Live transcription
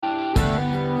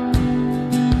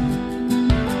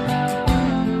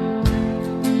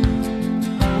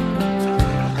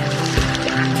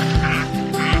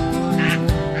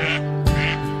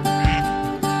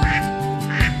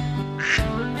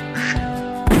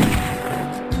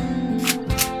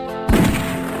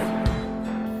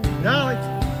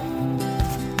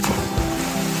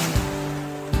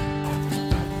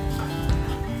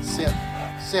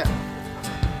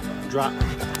Drop.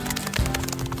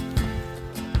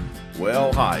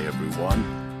 Well, hi,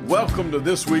 everyone. Welcome to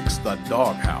this week's The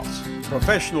Doghouse.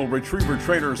 Professional retriever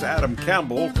trainers Adam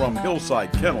Campbell from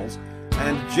Hillside Kennels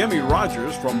and Jimmy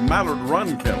Rogers from Mallard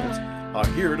Run Kennels are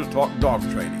here to talk dog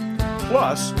training,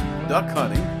 plus duck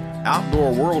hunting,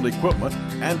 outdoor world equipment,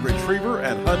 and retriever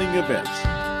and hunting events.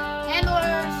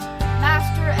 Handlers,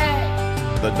 Master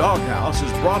A. The Doghouse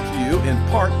is brought to you in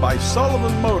part by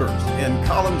Sullivan Motors in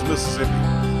Collins, Mississippi,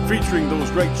 featuring those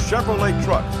great Chevrolet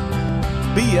trucks.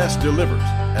 BS delivers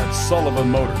at Sullivan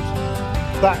Motors.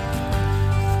 Back.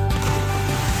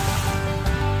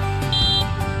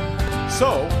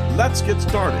 So, let's get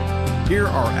started. Here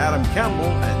are Adam Campbell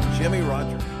and Jimmy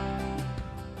Rogers.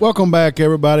 Welcome back,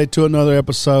 everybody, to another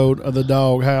episode of The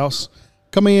Doghouse.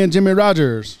 Come in, Jimmy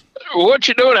Rogers. What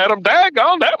you doing, Adam?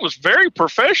 Daggone, that was very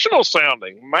professional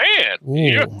sounding, man. Ooh,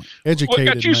 Yeah. educated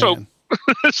What got you man. so?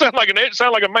 It sound like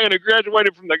a man who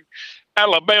graduated from the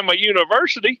Alabama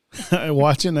University.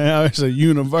 Watching now, it's a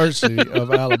University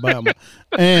of Alabama,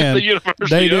 and The University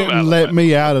they of didn't let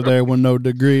me out of there with no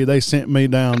degree. They sent me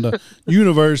down to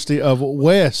University of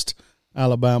West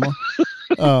Alabama.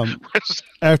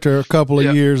 After a couple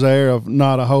of years there of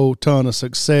not a whole ton of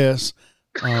success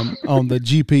on the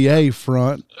GPA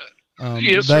front,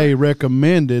 Yes, they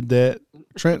recommended that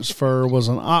transfer was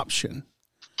an option.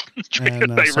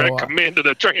 And, they so recommended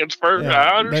a transfer. Yeah,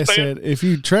 I understand. They said if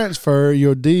you transfer,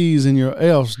 your D's and your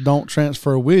F's don't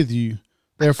transfer with you.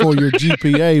 Therefore, your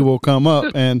GPA will come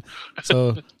up. And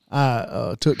so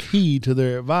I took heed to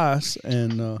their advice,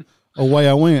 and away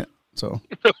I went. So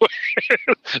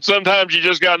Sometimes you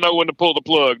just got to know when to pull the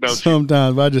plug, don't you?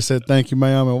 sometimes I just said thank you,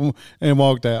 ma'am, and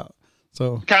walked out.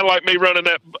 So Kind of like me running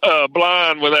that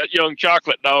blind with that young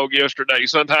chocolate dog yesterday.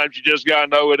 Sometimes you just got to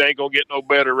know it ain't going to get no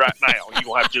better right now. You're going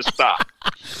to have to just stop.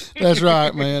 that's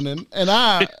right, man. And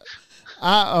I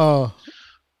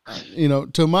you know,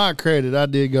 to my credit, I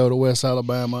did go to West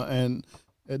Alabama, and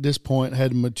at this point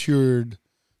had matured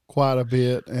quite a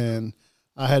bit, and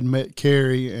I had met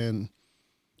Carrie, and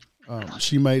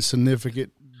she made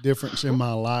significant difference in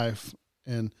my life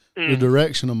and the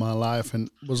direction of my life, and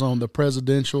was on the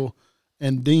presidential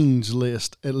and dean's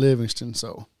list at Livingston.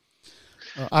 So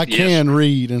I can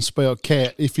read and spell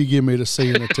cat if you give me the C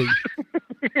and the T.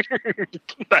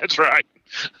 That's right.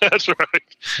 That's right.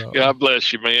 So, God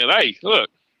bless you, man. Hey, look,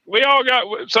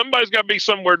 somebody's got to be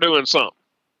somewhere doing something.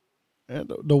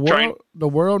 and the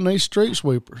world needs street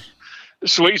sweepers.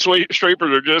 Sweet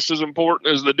streepers are just as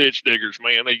important as the ditch diggers,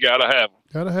 man. You got to have them.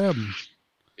 Gotta have them.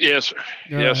 Yes, sir.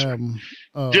 Gotta Yes, sir. have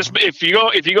them. Just if you're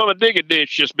gonna dig a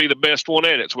ditch, just be the best one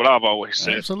at it. It's what I've always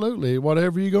said. Absolutely.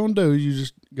 Whatever you're gonna do, you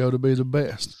just go to be the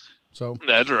best. So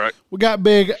That's right. we got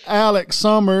big Alex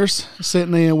Summers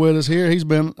sitting in with us here. He's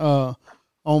been on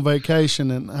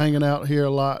vacation and hanging out here a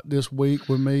lot this week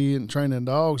with me and training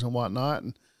dogs and whatnot.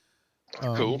 And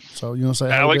Cool. So you want to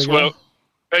say Alex, hi, Big Al?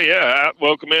 hey, yeah,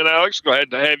 welcome in, Alex. Glad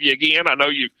to have you again. I know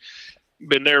you've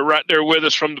been there right there with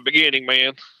us from the beginning,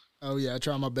 man. Oh, yeah, I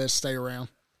try my best to stay around.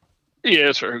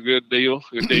 Yes, sir. Good deal.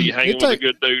 Good deal. You hanging with a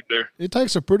good dude there. It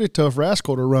takes a pretty tough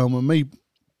rascal to run with me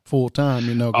full time,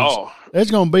 you know. 'Cause Oh.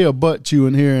 there's going to be a butt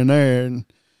chewing here and there, and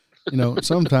you know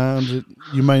sometimes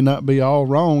you may not be all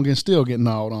wrong and still get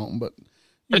gnawed on, but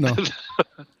you know,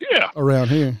 Yeah. around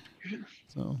here.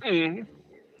 So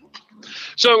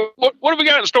So what have we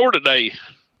got in store today,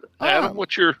 Adam?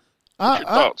 What's your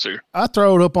thoughts here? I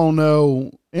throw it up on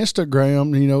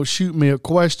Instagram. You know, shoot me a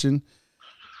question,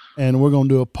 and we're going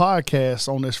to do a podcast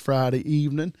on this Friday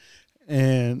evening,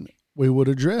 and we would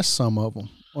address some of them.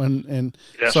 And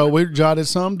Yes, so sir. we jotted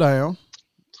some down.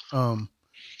 And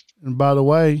by the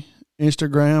way,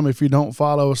 Instagram, if you don't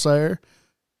follow us there,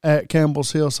 at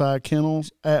Campbell's Hillside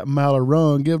Kennels, at Mallard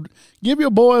Run, give your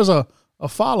boys a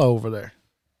follow over there.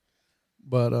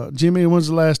 But Jimmy, when's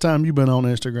the last time you've been on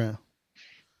Instagram?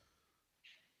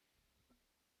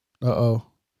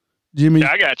 Jimmy.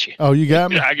 I got you. Oh, you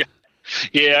got me?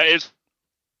 It's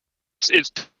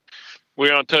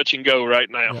we're on touch and go right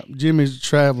now. Yeah, Jimmy's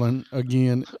traveling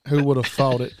again. Who would have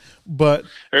thought it? But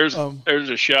There's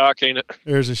a shock, ain't it?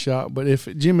 there's a shot. But if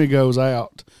Jimmy goes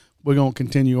out, we're going to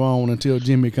continue on until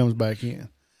Jimmy comes back in.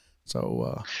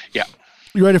 So, Yeah.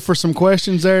 You ready for some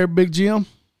questions there, Big Jim?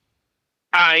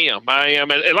 I am. And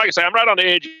like I say, I'm right on the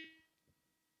edge.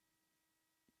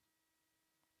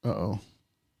 Uh-oh.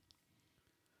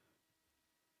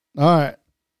 All right.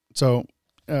 So,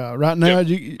 right now,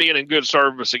 you Being in good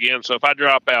service again. So if I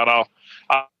drop out,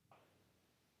 I'll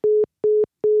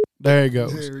there he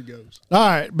goes. There he goes. All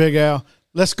right, Big Al.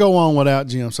 Let's go on without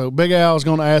Jim. So Big Al is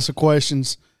going to ask the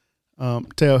questions,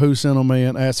 tell who sent them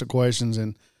in, ask the questions,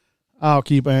 and I'll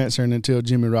keep answering until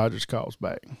Jimmy Rogers calls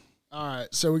back. All right,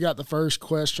 so we got the first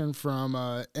question from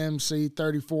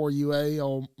MC34UA,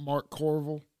 old Mark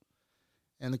Corville.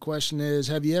 And the question is,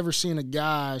 have you ever seen a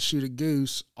guy shoot a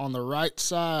goose on the right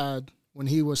side when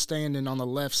he was standing on the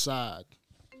left side?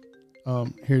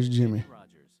 Here's Jimmy.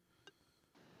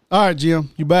 All right, Jim,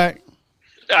 you back?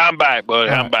 I'm back, buddy.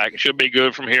 I'm back. It should be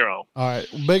good from here on. All right.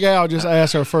 Big Al just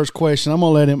asked our first question. I'm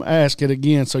going to let him ask it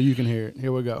again so you can hear it.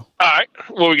 Here we go. All right.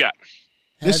 What we got?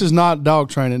 This is not dog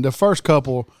training. The first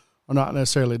couple are not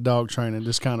necessarily dog training.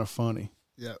 Just kind of funny.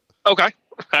 Yep. Okay.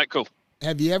 All right, cool.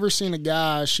 Have you ever seen a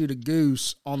guy shoot a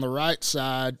goose on the right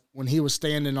side when he was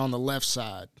standing on the left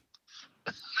side?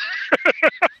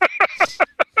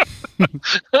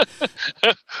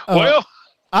 Well,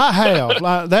 I have.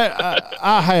 Like that.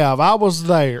 I have. I was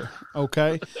there.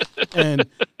 Okay. And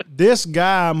this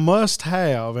guy must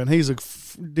have, and he's a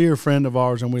dear friend of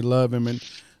ours, and we love him. And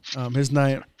his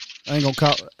name, I am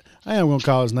going to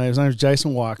call his name. His name's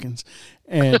Jason Watkins.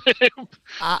 And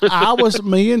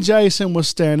me and Jason was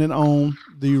standing on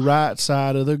the right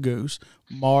side of the goose.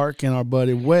 Mark and our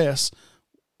buddy Wes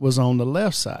was on the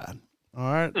left side.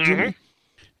 All right, Jimmy?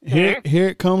 Here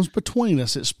it comes between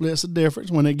us. It splits the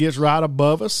difference. When it gets right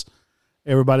above us,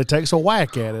 everybody takes a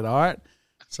whack at it, all right?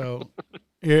 So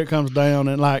here it comes down,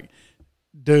 and like,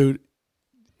 dude,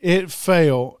 it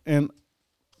fell, and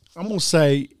I'm going to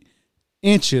say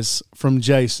inches from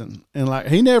Jason. And, like,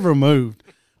 he never moved.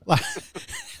 Like,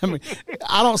 I mean,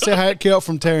 I don't see how it kept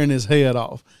from tearing his head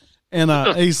off. And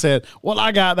he said, well,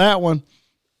 I got that one.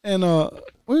 And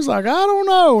we was like, I don't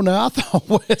know. Now I thought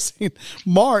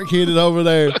Mark hit it over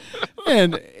there,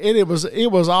 and it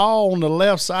was all on the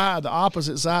left side, the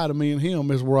opposite side of me and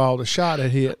him is where all the shot had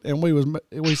hit. And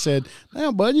we said,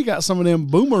 now, bud, you got some of them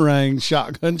boomerang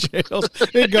shotgun shells.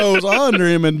 It goes under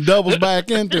him and doubles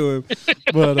back into him.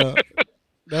 But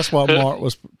that's what Mark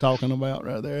was talking about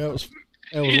right there. That was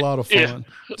a lot of fun.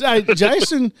 Yeah. Hey,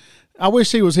 Jason, I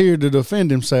wish he was here to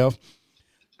defend himself.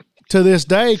 To this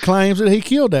day, claims that he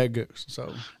killed that goose.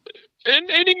 So, and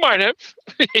he might have.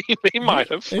 He might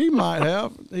have. He might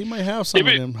have. He may have some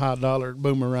of them $high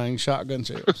boomerang shotgun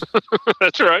shells.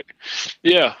 That's right.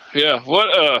 Yeah, yeah.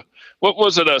 What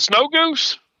was it? A snow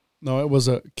goose? No, it was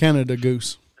a Canada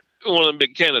goose. One of them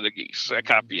big Canada geese. I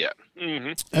copy that.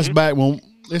 Mm-hmm. That's back when.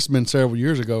 This has been several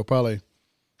years ago, probably.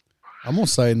 I'm gonna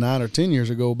say 9 or 10 years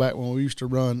ago, back when we used to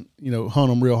run, hunt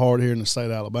them real hard here in the state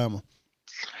of Alabama.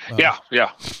 Yeah.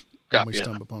 We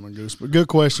stumbled upon a goose. But good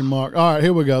question, Mark. All right,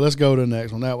 here we go. Let's go to the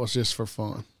next one. That was just for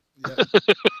fun. Yeah.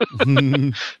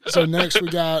 So next we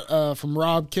got from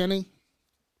Rob Kenny.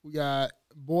 We got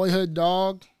boyhood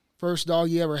dog. First dog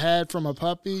you ever had from a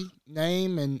puppy.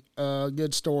 Name and a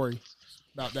good story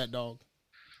about that dog.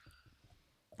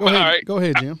 Go ahead, all right. Go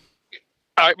ahead, Jim.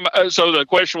 All right, so the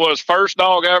question was first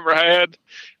dog I ever had.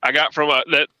 I got from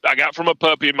a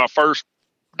puppy. My first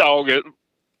dog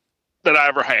that I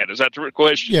ever had. Is that the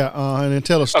question? Yeah, and then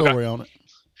tell a story on it.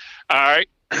 All right.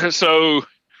 So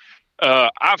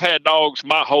I've had dogs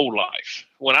my whole life.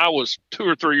 When I was 2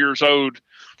 or 3 years old,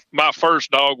 my first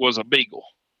dog was a beagle,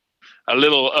 a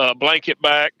little blanket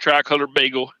back tricolor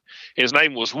beagle. His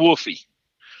name was Wolfie.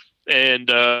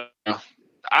 And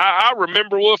I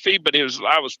remember Wolfie, but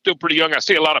I was still pretty young. I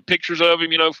see a lot of pictures of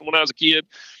him, from when I was a kid.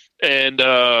 And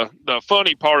the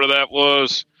funny part of that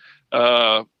was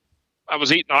I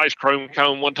was eating ice cream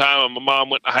cone one time, and my mom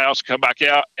went in the house, come back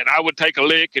out, and I would take a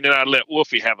lick, and then I'd let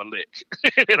Wolfie have a lick.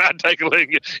 And I'd take a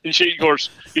lick, and she, of course,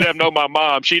 you'd have to know my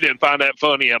mom, she didn't find that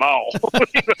funny at all.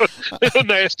 The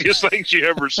nastiest thing she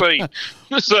ever seen.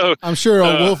 So I'm sure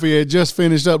old Wolfie had just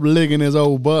finished up licking his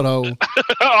old butthole.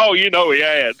 Oh, he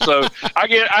had. So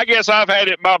I guess I've had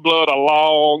it in my blood a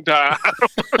long time.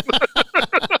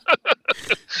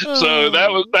 So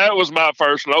that was my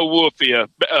first one. Old Wolfie, a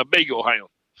beagle hound.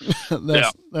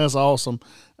 That's awesome.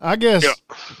 I guess,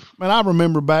 man, I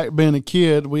remember back being a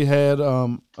kid, we had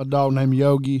a dog named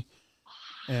Yogi,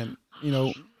 and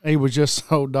he was just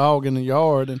so dog in the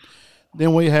yard. And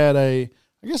then we had I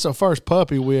guess the first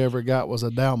puppy we ever got was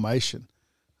a Dalmatian.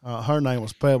 Her name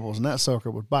was Pebbles, and that sucker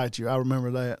would bite you. I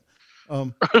remember that.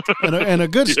 And a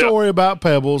good story about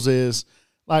Pebbles is,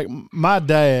 like, my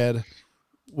dad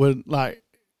would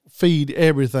feed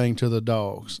everything to the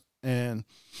dogs, and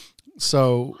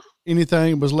so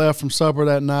anything was left from supper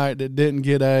that night that didn't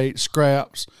get ate,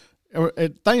 scraps.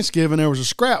 At Thanksgiving, there was a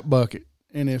scrap bucket,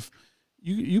 and if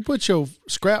you put your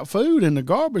scrap food in the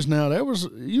garbage now,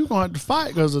 you gonna have to fight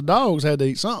because the dogs had to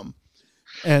eat something.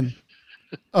 And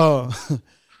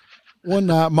one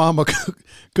night, Mama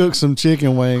cooked some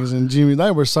chicken wings, and Jimmy,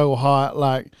 they were so hot,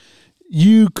 like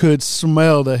you could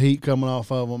smell the heat coming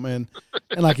off of them. And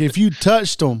like if you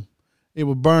touched them, it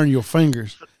would burn your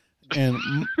fingers. And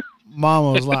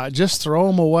Mama was like, just throw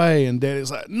them away. And Daddy's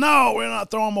like, no, we're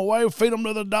not throwing them away. We'll feed them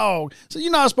to the dog. So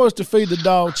you're not supposed to feed the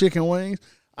dog chicken wings.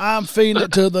 I'm feeding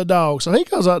it to the dog. So he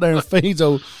goes out there and feeds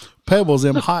those Pebbles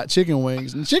them hot chicken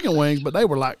wings. And chicken wings, but they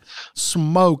were like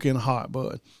smoking hot,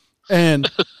 bud. And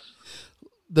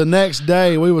the next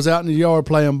day we was out in the yard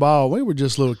playing ball. We were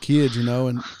just little kids, you know,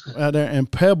 and out there,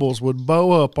 and Pebbles would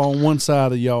bow up on one side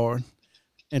of the yard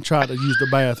and try to use the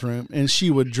bathroom, and she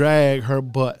would drag her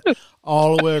butt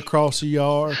all the way across the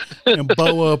yard and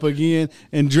bow up again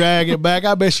and drag it back.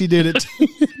 I bet she did it 10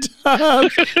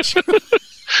 times.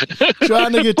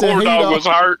 Trying to get the heat dog off. was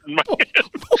hurting.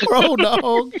 Poor old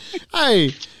dog.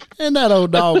 Hey, and that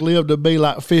old dog lived to be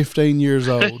like 15 years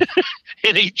old.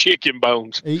 And eat chicken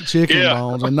bones. Eat chicken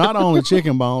bones, and not only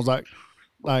chicken bones, like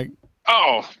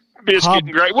biscuit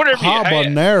and gravy, whatever you had.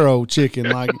 Habanero chicken,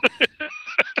 like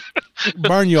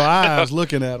burn your eyes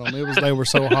looking at them. They were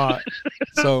so hot.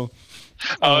 So,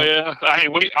 yeah, hey,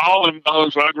 we all them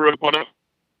dogs when I grew up on it.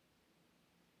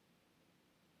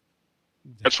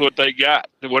 That's what they got.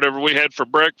 Whatever we had for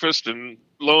breakfast and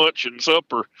lunch and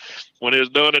supper, when it was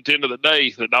done at the end of the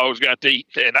day, the dogs got to eat.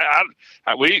 And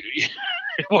we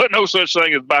there wasn't no such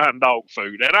thing as buying dog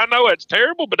food. And I know that's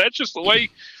terrible, but that's just the way. I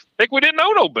think we didn't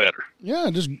know no better. Yeah,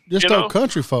 just our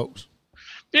country folks.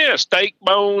 Yeah, steak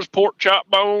bones, pork chop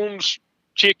bones,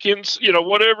 chickens,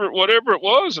 whatever it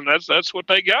was, and that's what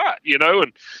they got,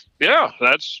 and yeah,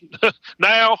 that's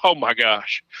now. Oh my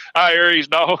gosh, I hear these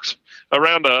dogs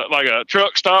around a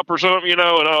truck stop or something, and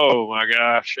oh my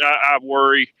gosh, I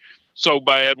worry so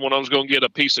bad when I was going to get a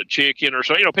piece of chicken or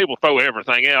so. People throw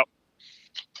everything out.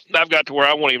 I've got to where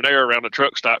I won't even air around the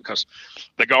truck stop because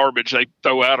the garbage they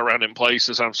throw out around them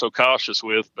places I'm so cautious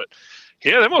with. But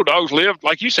yeah, them old dogs lived,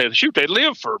 like you said, they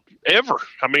lived forever.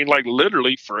 I mean, like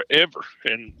literally forever.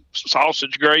 And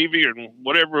sausage gravy and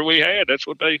whatever we had, that's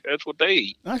what they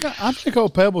eat. I think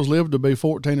old Pebbles lived to be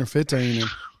 14 or 15, and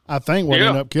I think what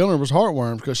ended up killing her was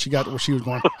heartworms because she got to where she was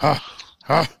going ha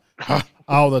ha ha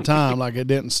all the time, like it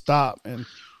didn't stop. And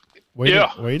we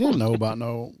didn't know about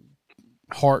no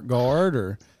heart guard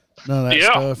or none of that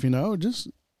stuff,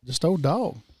 just old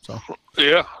dog. So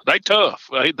yeah, they tough.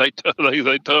 They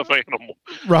tough animal.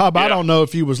 Rob, I don't know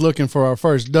if you was looking for our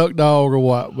first duck dog or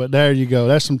what, but there you go.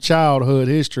 That's some childhood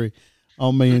history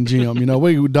on me and Jim.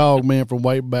 We were dog men from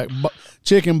way back,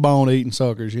 chicken bone eating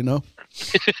suckers. To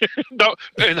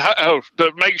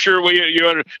make sure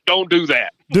don't do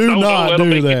that. Do not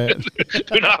do that.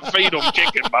 Do not feed them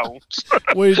chicken bones.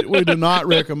 we do not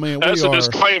recommend. That's a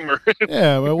disclaimer.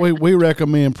 Yeah, well, we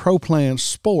recommend Pro Plan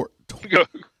Sport.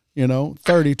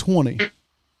 30-20.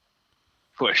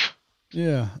 Push.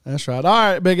 Yeah, that's right. All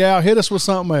right, Big Al, hit us with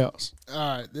something else.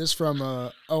 All right, this from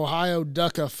Ohio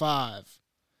Ducka 5.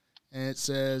 And it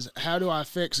says, how do I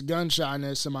fix gun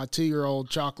shyness in my 2-year-old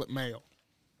chocolate male?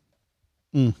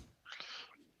 All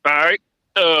right.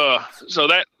 So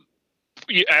that,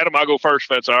 Adam, I'll go first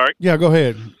if that's all right. Yeah, go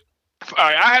ahead. All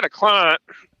right. I had a client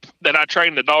that I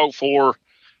trained the dog for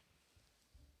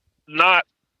not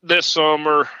this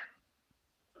summer,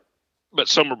 but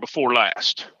summer before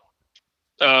last.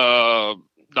 Dog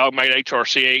made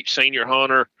HRCH, senior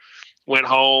hunter, went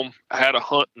home, had a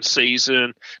hunting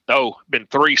season. Been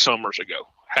 3 summers ago.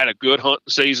 Had a good hunting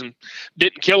season.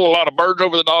 Didn't kill a lot of birds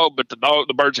over the dog, but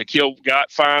the birds he killed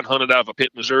got fine, hunted out of a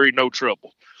pit, Missouri, no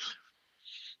trouble.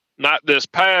 Not this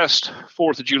past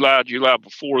 4th of July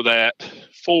before that,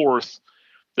 4th,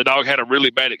 the dog had a really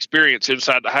bad experience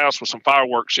inside the house with some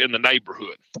fireworks in the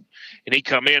neighborhood. And he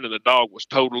come in and the dog was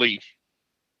totally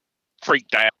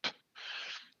freaked out.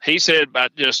 He said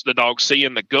about just the dog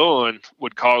seeing the gun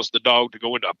would cause the dog to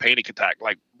go into a panic attack,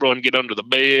 like run, get under the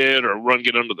bed or run,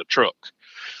 get under the truck.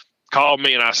 Called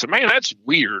me and I said, man, that's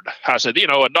weird. I said,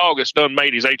 a dog that's done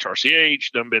made his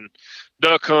HRCH, done been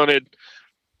duck hunted,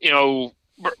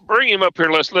 bring him up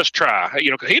here. Let's try,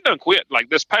 cause he done quit.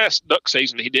 Like this past duck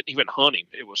season, he didn't even hunt him.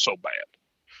 It was so bad.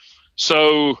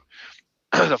 So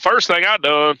the first thing I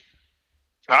done,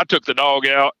 I took the dog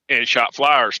out and shot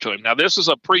flyers to him. Now this is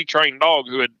a pre-trained dog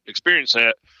who had experienced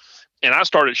that. And I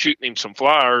started shooting him some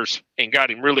flyers and got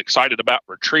him really excited about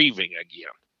retrieving again.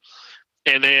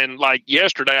 And then like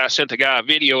yesterday, I sent the guy a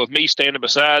video of me standing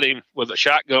beside him with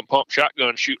a pump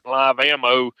shotgun shooting live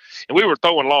ammo. And we were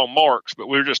throwing long marks, but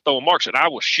we were just throwing marks. And I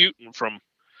was shooting from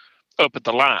up at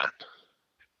the line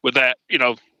with that,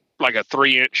 like a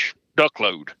 3-inch duck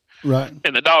load. Right.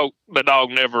 And the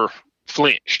dog never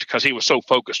flinched because he was so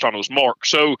focused on those marks.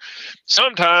 So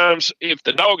sometimes if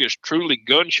the dog is truly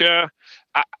gun shy,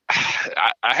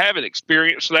 I haven't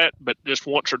experienced that, but just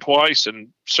once or twice, and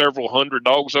several hundred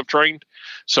dogs I've trained.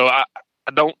 So I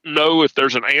don't know if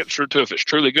there's an answer to if it's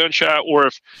truly gun shy, or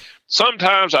if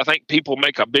sometimes I think people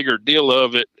make a bigger deal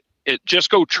of it. Just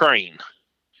go train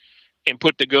and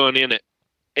put the gun in it.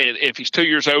 And if he's 2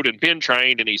 years old and been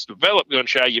trained and he's developed gun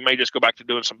shy, you may just go back to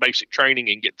doing some basic training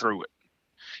and get through it.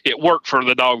 It worked for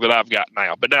the dog that I've got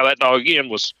now. But now that dog, again,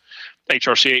 was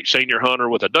HRCH senior hunter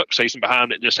with a duck season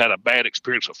behind it, just had a bad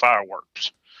experience with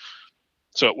fireworks.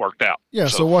 So it worked out. Yeah,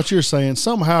 so what you're saying,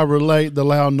 somehow relate the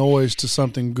loud noise to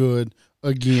something good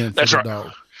again for the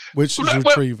dog, which is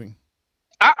retrieving.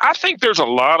 I think there's a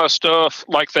lot of stuff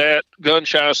like that, gun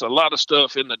shy, a lot of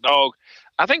stuff in the dog.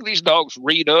 I think these dogs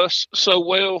read us so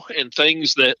well and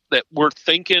things that we're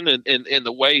thinking and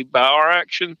the way by our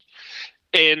action.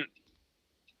 And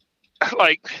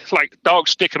like dogs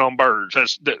sticking on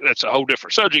birds, that's a whole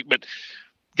different subject. But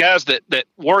guys that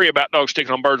worry about dogs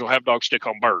sticking on birds will have dogs stick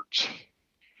on birds.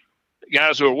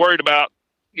 Guys who are worried about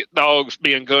dogs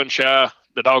being gun shy,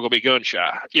 the dog will be gun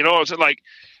shy. You know, it's like,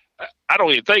 I don't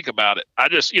even think about it. I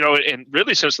just, and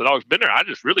really since the dog's been there, I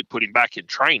just really put him back in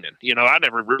training. I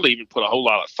never really even put a whole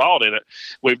lot of thought in it.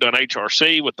 We've done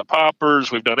HRC with the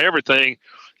poppers. We've done everything.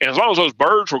 And as long as those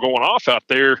birds were going off out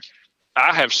there,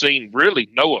 I have seen really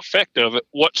no effect of it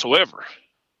whatsoever.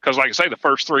 Because like I say, the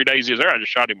first 3 days he was there, I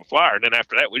just shot him a flyer. And then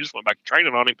after that, we just went back to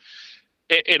training on him.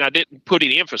 And I didn't put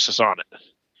any emphasis on it.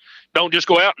 Don't just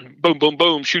go out and boom, boom,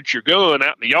 boom, shoot your gun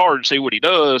out in the yard and see what he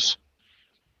does.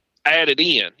 Add it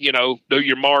in, do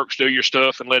your marks, do your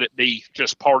stuff, and let it be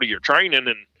just part of your training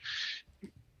and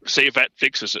see if that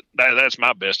fixes it. That's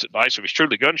my best advice. If it's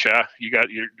truly gun shy,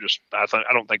 I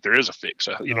don't think there is a fix.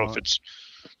 If it's,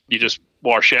 you just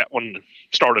wash that one and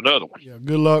start another one. Yeah.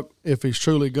 Good luck if he's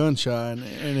truly gun shy. And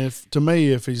if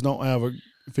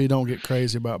he don't get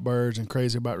crazy about birds and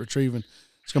crazy about retrieving,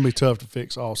 it's going to be tough to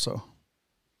fix also.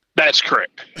 That's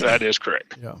correct. That is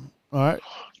correct. Yeah. All right.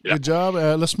 Yeah. Good job.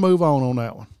 Let's move on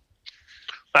that one.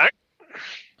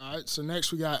 All right, so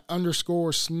next we got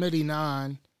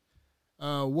 _Smitty9.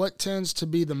 What tends to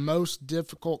be the most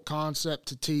difficult concept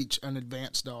to teach an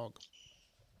advanced dog?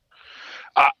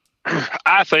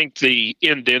 I think the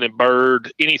indented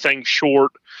bird, anything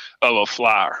short of a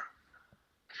flyer.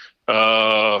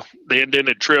 The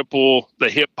indented triple,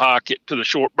 the hip pocket to the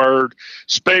short bird,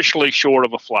 especially short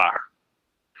of a flyer.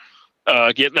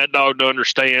 Getting that dog to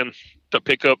understand to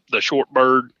pick up the short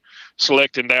bird,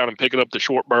 selecting down and picking up the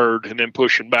short bird, and then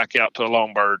pushing back out to a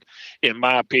long bird, in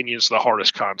my opinion, is the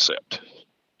hardest concept.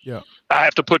 Yeah. I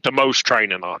have to put the most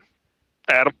training on.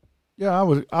 Adam? Yeah,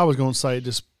 I was going to say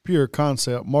just pure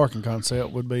concept, marking concept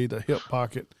would be the hip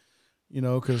pocket,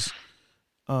 because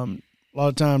a lot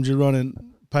of times you're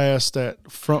running past that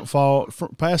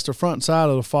past the front side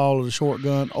of the fall of the short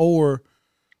gun or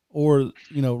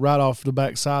right off the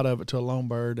back side of it to a long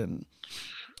bird. And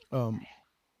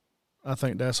I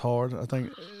think that's hard. I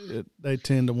think they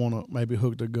tend to want to maybe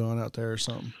hook the gun out there or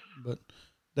something. But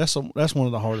that's one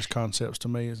of the hardest concepts to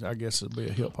me. I guess it'd be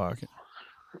a hip pocket.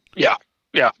 Yeah.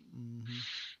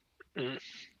 Mm-hmm.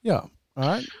 Yeah. All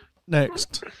right.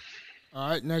 Next. All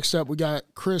right. Next up, we got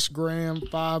Chris Graham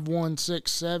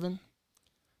 5167.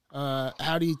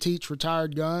 How do you teach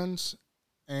retired guns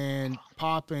and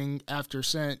popping after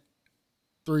sent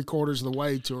 3/4 of the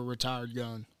way to a retired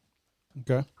gun?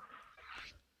 Okay.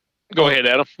 Go ahead,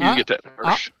 Adam. You get that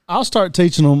first. I'll start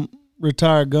teaching them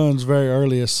retired guns very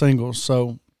early as singles.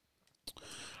 So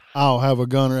I'll have a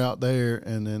gunner out there,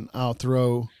 and then I'll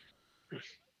throw,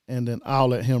 and then I'll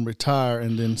let him retire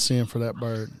and then send for that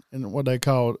bird. And what they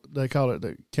call it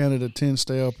the Canada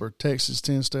 10-step or Texas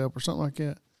 10-step or something like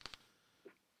that.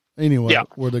 Anyway,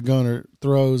 where the gunner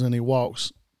throws and he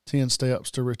walks 10 steps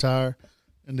to retire,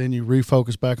 and then you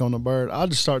refocus back on the bird. I'll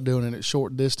just start doing it at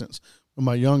short distance with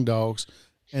my young dogs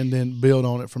and then build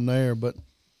on it from there. But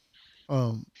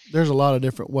there's a lot of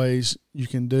different ways you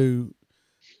can do.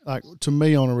 Like, to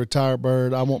me, on a retired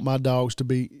bird, I want my dogs to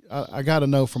be I got to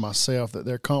know for myself that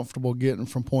they're comfortable getting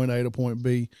from point A to point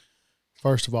B,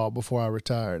 first of all, before I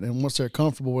retire it. And once they're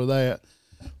comfortable with that,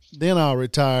 then I'll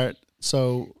retire it.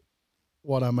 So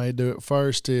what I may do at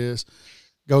first is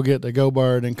go get the go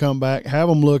bird and come back, have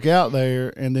them look out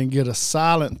there, and then get a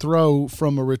silent throw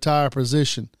from a retired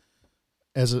position.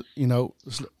 As a,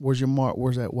 where's your mark?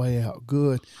 Where's that way out?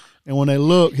 Good. And when they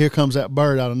look, here comes that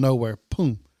bird out of nowhere.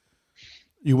 Boom.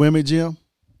 You with me, Jim?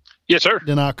 Yes, sir.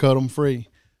 Then I'll cut them free.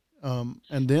 And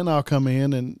then I'll come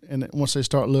in and once they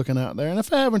start looking out there. And if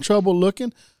they're having trouble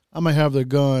looking, I may have the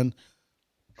gun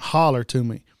holler to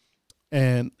me.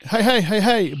 And,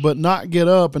 hey, but not get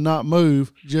up and not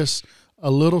move, just a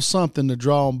little something to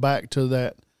draw them back to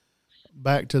that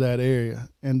back to that area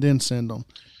and then send them.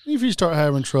 If you start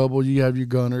having trouble, you have your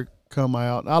gunner come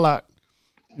out. I like,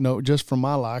 just for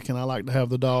my liking, I like to have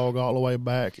the dog all the way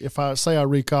back. If I say I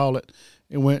recall it,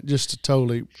 it went just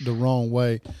totally the wrong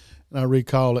way, and I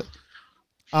recall it,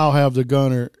 I'll have the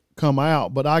gunner come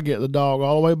out, but I get the dog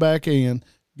all the way back in,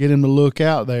 get him to look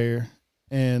out there,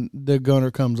 and the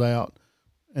gunner comes out,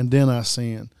 and then I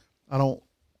send. I don't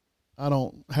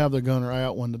have the gunner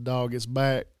out when the dog gets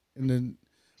back, and then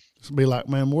it'll be like,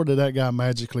 man, where did that guy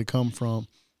magically come from?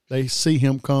 They see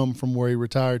him come from where he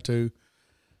retired to.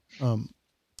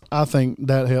 I think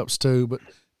that helps too. But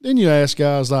then you ask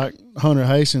guys like Hunter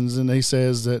Hastings, and he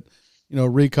says that,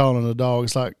 recalling a dog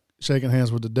is like shaking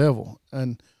hands with the devil.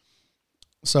 And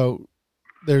so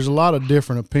there's a lot of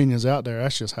different opinions out there.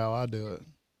 That's just how I do it.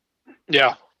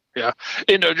 Yeah. Yeah.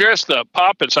 And to address the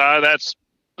popping side, that's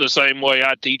the same way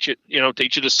I teach it,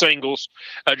 teach it as singles.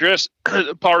 Address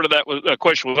part of that was a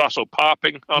question was also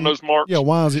popping on those marks. Yeah.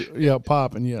 Why is it? Yeah.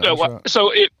 Popping. Yeah. Right.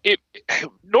 So it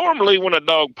normally when a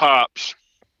dog pops,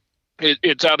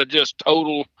 it's out of just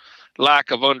total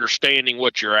lack of understanding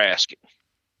what you're asking.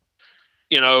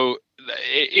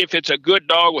 If it's a good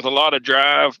dog with a lot of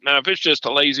drive, now if it's just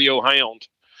a lazy old hound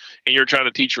and you're trying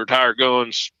to teach retired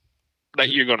guns, that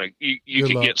you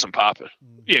can get some popping.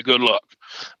 Yeah, good luck.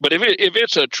 But if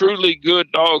it's a truly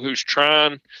good dog who's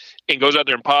trying and goes out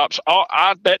there and pops,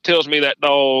 that tells me that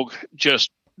dog just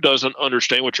doesn't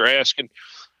understand what you're asking.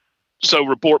 So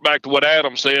report back to what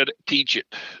Adam said. Teach it.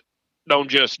 Don't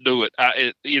just do it.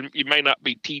 You may not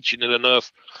be teaching it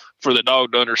enough for the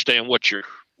dog to understand what you're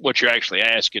actually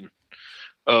asking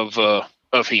of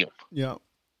him. Yeah,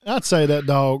 I'd say that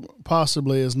dog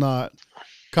possibly is not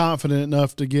confident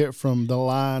enough to get from the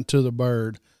line to the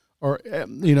bird, or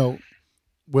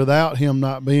without him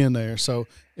not being there. So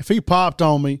if he popped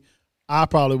on me, I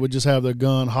probably would just have the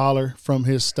gun holler from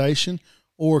his station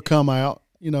or come out.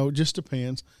 Just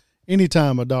depends.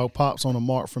 Anytime a dog pops on a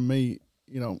mark from me,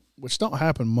 which don't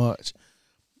happen much,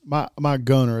 my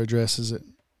gunner addresses it,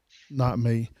 not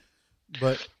me.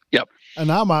 But yep. And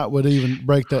I would even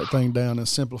break that thing down and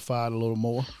simplify it a little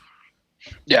more.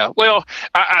 Yeah, well,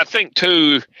 I think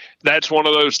too that's one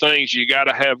of those things you got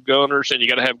to have gunners, and you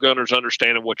got to have gunners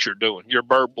understanding what you're doing. Your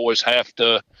bird boys have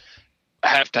to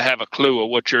have a clue of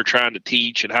what you're trying to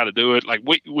teach and how to do it. Like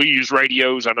we use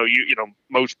radios. I know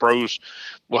most pros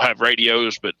will have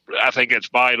radios, but I think it's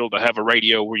vital to have a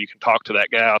radio where you can talk to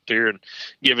that guy out there and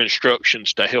give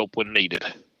instructions to help when needed.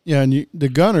 Yeah, and the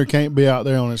gunner can't be out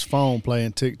there on his phone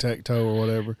playing tic-tac-toe or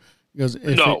whatever. Because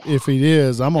if he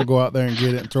is, I'm gonna go out there and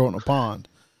get it and throw it in a pond.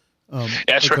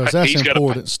 That's because right. That's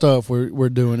important stuff we're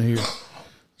doing here.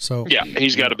 So yeah,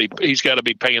 he's got to be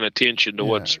paying attention to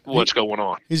what's going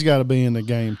on. He's got to be in the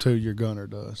game too. Your gunner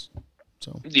does.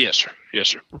 So yes, sir.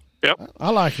 Yep. I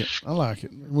like it.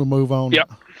 We'll move on.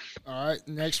 Yep. All right.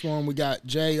 Next one we got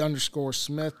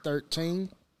J_Smith13.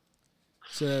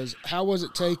 Says, how was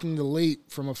it taking the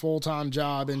leap from a full-time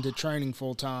job into training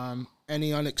full-time?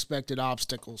 Any unexpected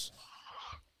obstacles?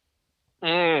 You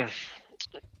want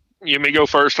me to go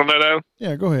first on that, Adam?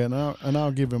 Yeah, go ahead, and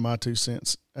I'll give him my 2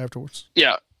 cents afterwards.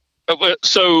 Yeah.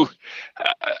 So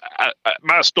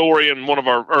my story in one of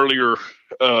our earlier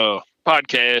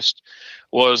podcasts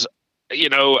was,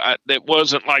 it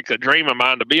wasn't like a dream of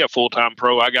mine to be a full-time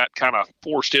pro. I got kind of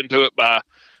forced into it by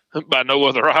no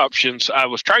other options. I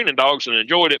was training dogs and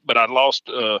enjoyed it, but I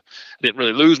didn't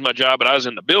really lose my job, but I was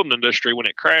in the building industry when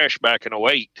it crashed back in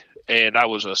 2008, and I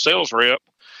was a sales rep,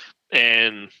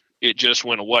 and it just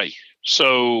went away.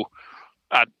 So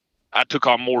I took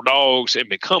on more dogs and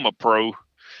become a pro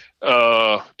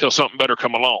till something better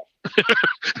come along.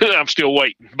 I'm still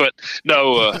waiting, but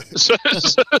no,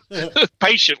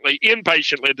 impatiently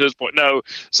at this point. No,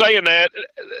 saying that,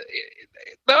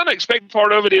 the unexpected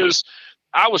part of it is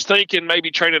I was thinking maybe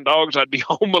training dogs, I'd be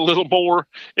home a little more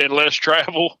and less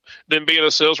travel than being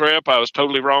a sales rep. I was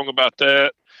totally wrong about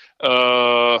that.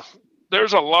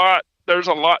 There's a lot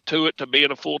to it to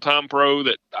being a full-time pro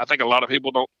that I think a lot of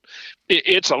people don't.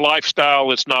 It's a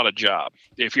lifestyle. It's not a job.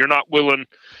 If you're not willing,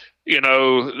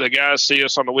 the guys see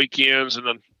us on the weekends and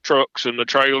the trucks and the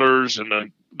trailers and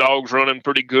the dogs running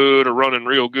pretty good or running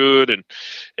real good. And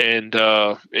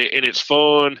it's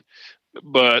fun,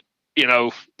 but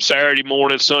Saturday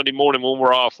morning, Sunday morning when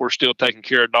we're off, we're still taking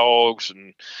care of dogs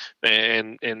and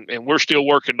we're still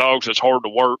working dogs. It's hard to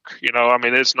work.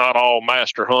 It's not all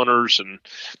master hunters and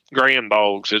grand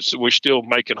dogs. We're still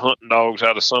making hunting dogs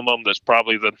out of some of them. That's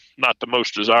probably not the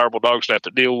most desirable dogs to have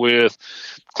to deal with.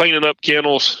 Cleaning up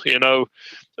kennels, you talk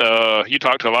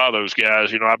to a lot of those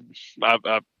guys,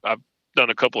 I've done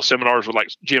a couple of seminars with like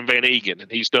Jim Van Egan, and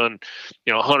he's done,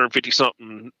 150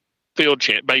 something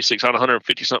basics on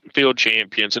 150 something field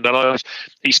champions, and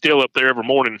he's still up there every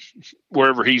morning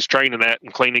wherever he's training at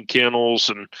and cleaning kennels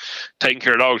and taking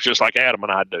care of dogs just like Adam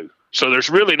and I do. So there's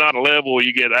really not a level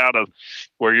you get out of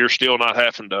where you're still not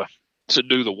having to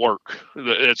do the work.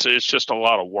 It's just a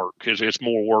lot of work. It's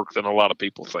more work than a lot of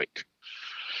people think.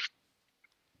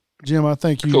 Jim, I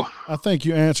think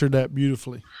you answered that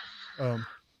beautifully.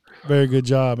 Very good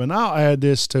job. And I'll add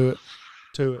this to it.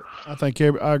 I think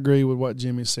I agree with what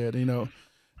Jimmy said.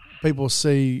 People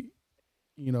see,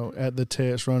 at the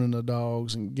test running the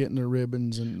dogs and getting the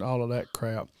ribbons and all of that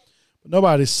crap. But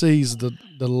nobody sees the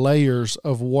layers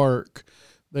of work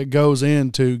that goes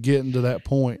into getting to that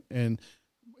point. And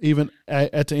even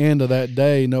at the end of that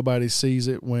day, nobody sees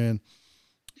it when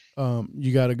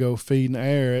you got to go feed and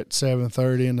air at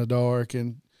 7:30 in the dark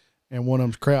and one of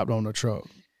them's crapped on the truck.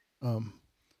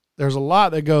 There's a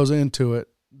lot that goes into it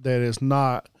that is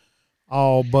not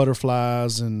all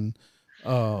butterflies and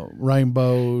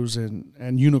rainbows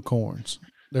and unicorns.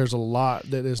 There's a lot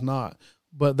that is not.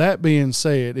 But that being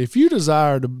said, if you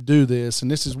desire to do this, and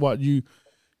this is what you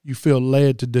feel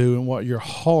led to do and what your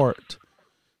heart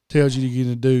tells you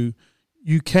to do,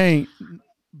 you can't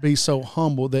be so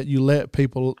humble that you let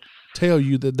people tell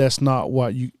you that that's not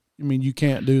what you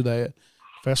can't do that.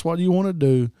 If that's what you want to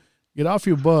do, get off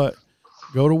your butt,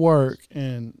 go to work,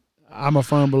 and I'm a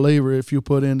firm believer if you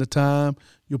put in the time,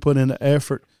 you put in the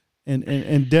effort,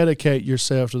 and dedicate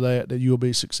yourself to that you'll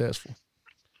be successful.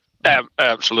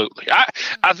 Absolutely.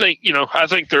 I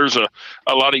think there's a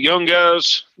lot of young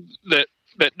guys that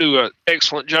do an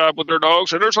excellent job with their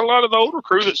dogs, and there's a lot of the older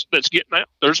crew that's getting out.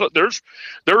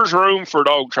 There's room for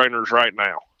dog trainers right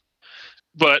now,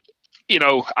 but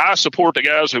I support the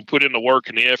guys who put in the work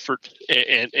and the effort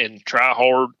and try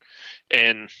hard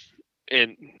and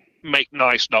make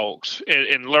nice dogs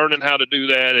and learning how to do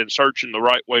that and searching the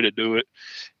right way to do it.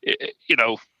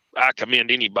 I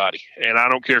commend anybody, and I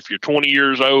don't care if you're 20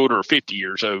 years old or 50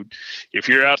 years old. If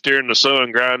you're out there in the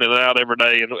sun grinding it out every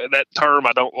day, and that term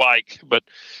I don't like, but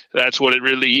that's what it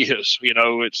really is.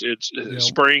 It's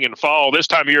spring and fall. This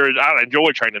time of year, I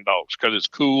enjoy training dogs because it's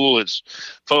cool, it's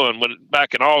fun. When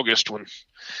back in August, when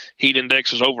heat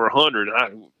index is over 100,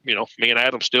 and me and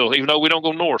Adam still, even though we don't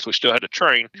go north, we still had to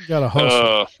train. You gotta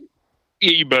hustle.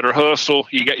 You better hustle.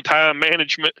 You got time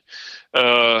management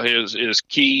is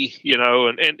key,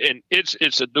 and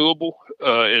it's a doable.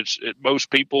 Most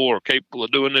people are capable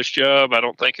of doing this job. I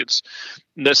don't think it's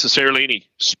necessarily any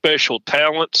special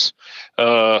talents.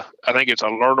 I think it's a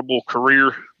learnable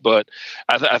career, but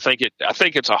I think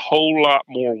it's a whole lot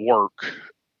more work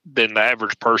than the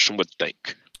average person would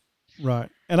think.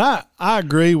 Right, and I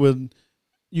agree with.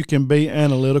 You can be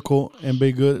analytical and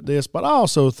be good at this, but I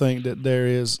also think that there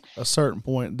is a certain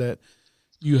point that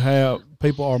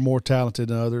people are more talented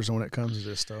than others when it comes to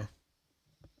this stuff.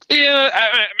 Yeah,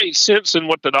 I mean, sensing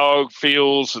what the dog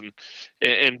feels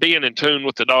and being in tune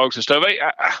with the dogs and stuff.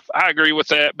 I agree with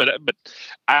that, but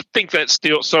I think that's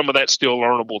still some of that's still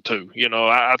learnable too.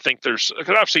 I think because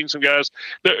I've seen some guys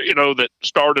that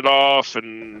started off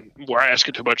and were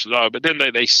asking too much of the dog, but then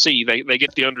they see they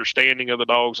get the understanding of the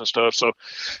dogs and stuff. So,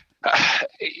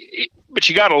 but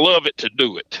you got to love it to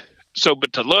do it. So,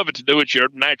 but to love it to do it, you're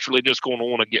naturally just going to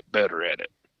want to get better at it.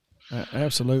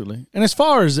 Absolutely. And as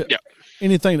far as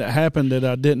anything that happened that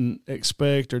I didn't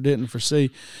expect or didn't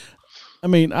foresee, I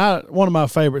mean, one of my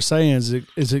favorite sayings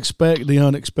is expect the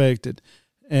unexpected,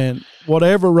 and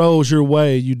whatever rolls your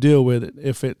way, you deal with it.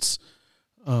 If it's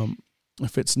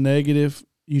negative,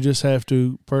 you just have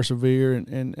to persevere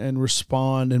and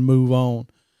respond and move on.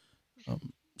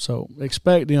 So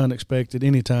expect the unexpected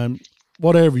anytime,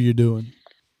 whatever you're doing.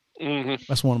 Mm-hmm.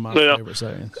 That's one of my favorite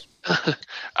sayings.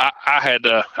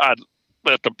 I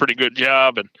left a pretty good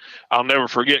job, and I'll never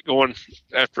forget going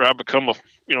after I become a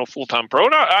full-time pro.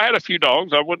 And I had a few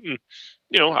dogs. I wouldn't,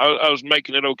 I was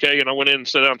making it okay, and I went in and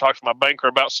sat down and talked to my banker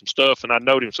about some stuff, and I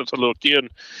known him since a little kid.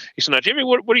 He said, "Now, Jimmy,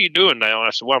 what are you doing now?" And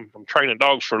I said, "Well, I'm training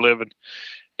dogs for a living."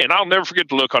 And I'll never forget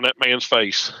the look on that man's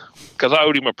face, because I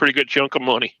owed him a pretty good chunk of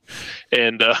money.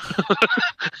 And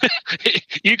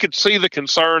you could see the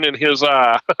concern in his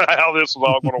eye, how this is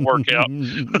all going to work out.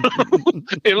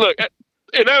 And look,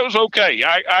 and that was okay.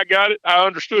 I got it. I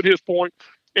understood his point.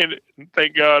 And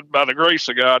thank God, by the grace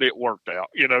of God, it worked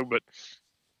out, But,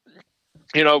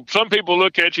 some people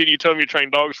look at you and you tell them you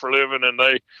train dogs for a living,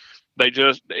 and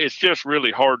it's just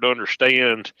really hard to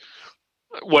understand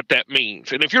what that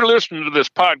means. And if you're listening to this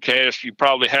podcast, you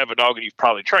probably have a dog and you've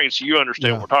probably trained, so you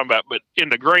understand what we're talking about. But in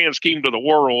the grand scheme of the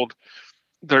world,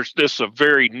 there's a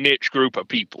very niche group of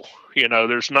people.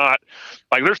 There's not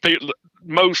like most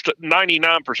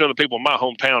 99% of the people in my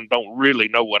hometown don't really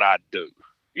know what I do.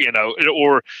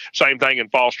 or same thing in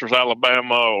Foster's,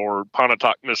 Alabama, or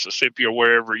Pontotoc, Mississippi, or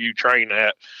wherever you train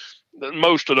at.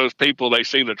 Most of those people, they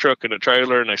see the truck and the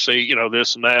trailer and they see,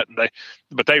 this and that,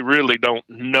 but they really don't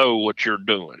know what you're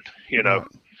doing, Right.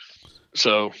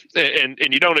 So, and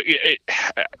you don't,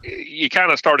 you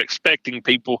kind of start expecting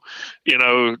people,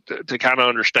 to kind of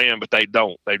understand, but they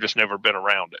don't. They've just never been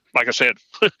around it. Like I said,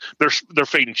 they're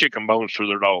feeding chicken bones to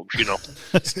their dogs,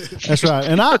 That's right.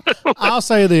 And I'll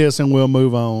say this, and we'll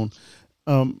move on.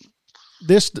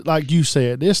 This, like you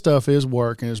said, this stuff is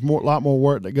work, and there's a lot more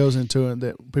work that goes into it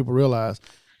that people realize.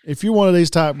 If you're one of these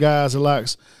type guys that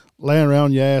likes laying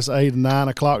around your ass 8 or 9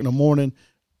 o'clock in the morning,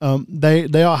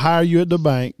 they'll hire you at the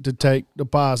bank to take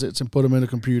deposits and put them in a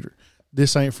computer.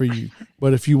 This ain't for you.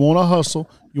 But if you want to hustle,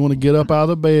 you want to get up out of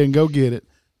the bed and go get it,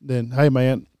 then, hey,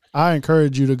 man, I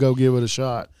encourage you to go give it a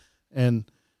shot and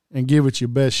give it your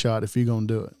best shot if you're going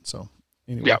to do it. So,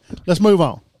 anyway, Let's move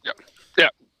on. Yeah.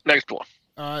 Next one.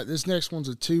 All right, this next one's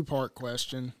a 2-part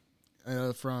question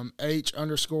from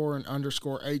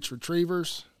H_and_H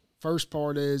Retrievers. First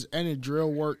part is, any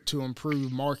drill work to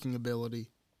improve marking ability?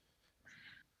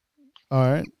 All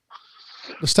right.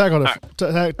 Let's tackle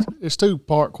it's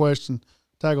 2-part question.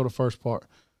 Tackle the first part.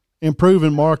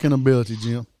 Improving marking ability,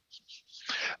 Jim.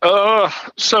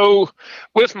 So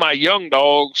with my young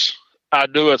dogs, I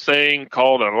do a thing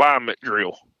called an alignment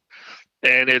drill.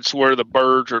 And it's where the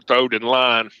birds are thrown in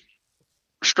line,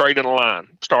 straight in a line,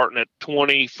 starting at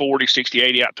 20, 40, 60,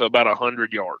 80, out to about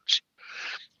 100 yards.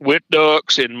 With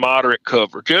ducks in moderate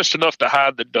cover, just enough to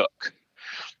hide the duck.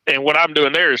 And what I'm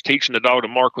doing there is teaching the dog to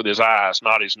mark with his eyes,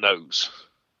 not his nose,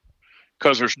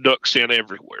 because there's ducks in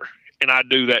everywhere. And I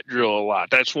do that drill a lot.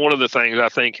 That's one of the things I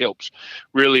think helps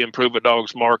really improve a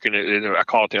dog's marking. And I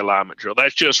call it the alignment drill.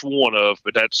 That's just one of,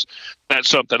 but that's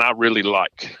something I really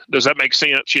like. Does that make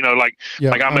sense? Like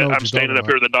I'm standing up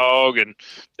here with the dog, and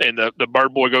the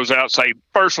bird boy goes out. Say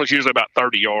first one's usually about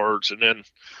 30 yards, and then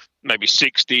maybe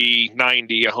 60,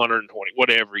 90, 120,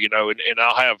 whatever, and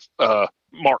I'll have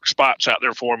marked spots out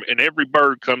there for them. And every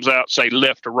bird comes out, say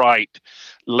left to right,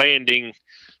 landing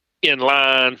in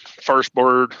line, first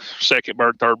bird, second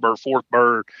bird, third bird, fourth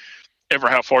bird, ever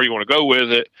how far you want to go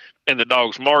with it, and the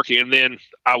dog's marking. And then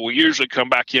I will usually come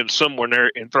back in somewhere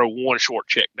there and throw one short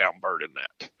check down bird in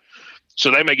that. So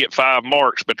they may get 5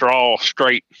 marks, but they're all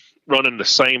straight, running the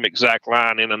same exact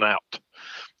line in and out.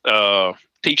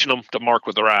 Teaching them to mark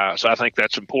with their eyes. I think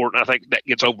that's important. I think that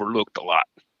gets overlooked a lot.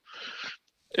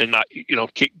 And not,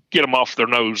 get them off their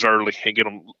nose early and get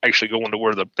them actually going to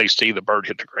where they see the bird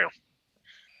hit the ground.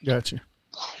 Gotcha.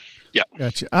 Yeah.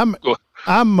 Gotcha.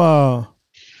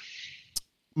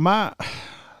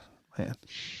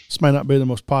 This may not be the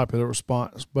most popular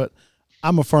response, but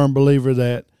I'm a firm believer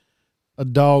that a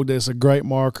dog that's a great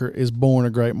marker is born a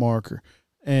great marker.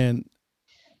 And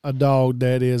a dog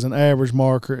that is an average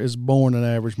marker is born an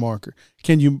average marker.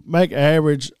 Can you make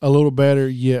average a little better?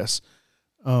 Yes.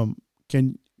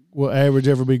 Will average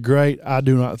ever be great? I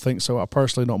do not think so. I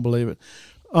personally don't believe it.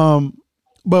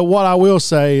 But what I will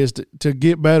say is to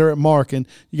get better at marking,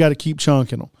 you got to keep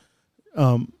chunking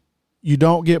them. You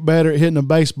don't get better at hitting a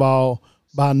baseball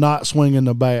by not swinging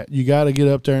the bat. You got to get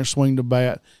up there and swing the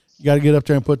bat. You got to get up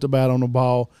there and put the bat on the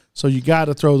ball. So you got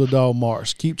to throw the dog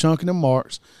marks. Keep chunking them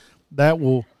marks. That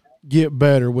will get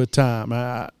better with time.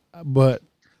 But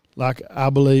like I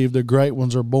believe the great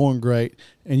ones are born great,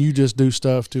 and you just do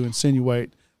stuff to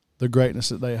insinuate the greatness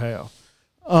that they have.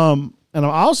 And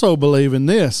I also believe in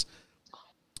this.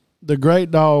 The great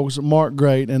dogs mark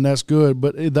great, and that's good,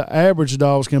 but the average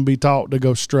dogs can be taught to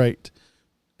go straight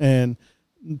and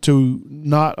to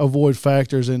not avoid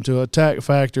factors and to attack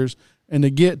factors and to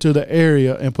get to the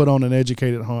area and put on an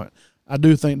educated hunt. I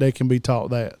do think they can be taught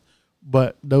that.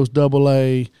 But those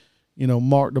AA,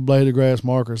 mark the blade of grass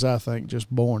markers, I think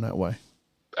just born that way.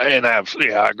 And I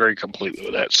agree completely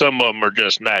with that. Some of them are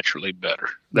just naturally better.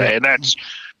 Yeah. And that's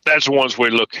the ones we're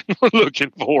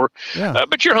looking for. Yeah.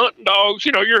 But you're hunting dogs,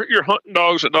 you're hunting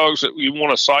dogs that you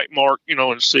want to sight mark,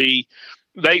 and see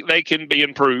they can be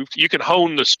improved. You can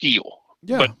hone the skill.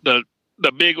 Yeah. But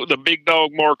the big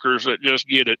dog markers that just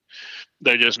get it,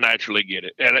 they just naturally get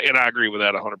it. And I agree with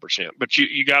that 100%. But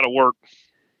you got to work.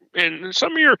 And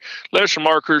some of your lesser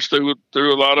markers through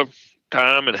a lot of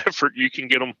time and effort, you can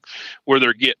get them where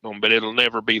they're getting them, but it'll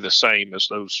never be the same as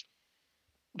those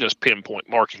just pinpoint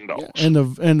marking dogs. Yeah.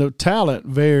 And the talent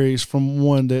varies from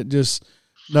one that just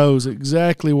knows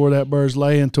exactly where that bird's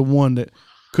laying to one that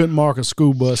couldn't mark a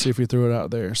school bus if you threw it out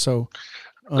there. So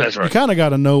that's right. You kind of got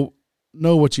to know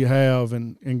what you have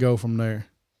and go from there,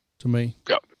 to me.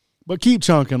 Yep. But keep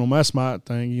chunking them. That's my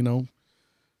thing,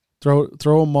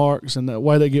 Throw marks, and the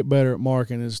way they get better at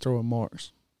marking is throwing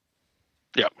marks.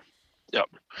 Yep.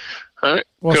 All right,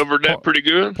 covered that pretty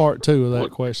good. Part 2 of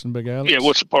that question, Big Alex. Yeah,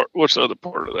 what's the other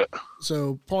part of that?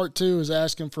 So part 2 is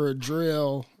asking for a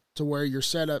drill to where your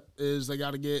setup is they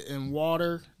got to get in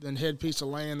water, then hit a piece of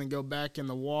land, then go back in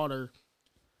the water,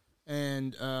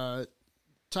 and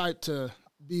type to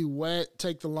be wet,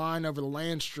 take the line over the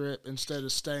land strip instead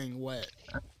of staying wet.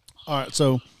 All right,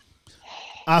 so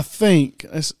I think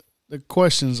the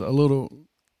question's a little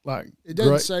like it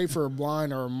doesn't say for a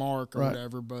blind or a mark or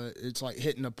whatever, but it's like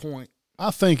hitting a point.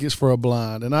 I think it's for a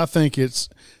blind, and I think it's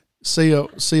see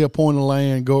a point of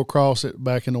land, go across it,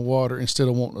 back in the water instead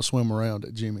of wanting to swim around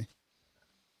it, Jimmy.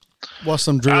 What's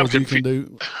some drills you can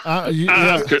do?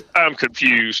 I'm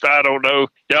confused. I don't know.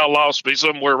 Y'all lost me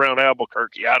somewhere around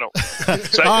Albuquerque. I don't.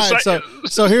 All right,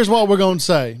 so here's what we're going to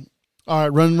say. All right,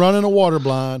 running a water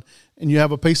blind, and you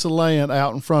have a piece of land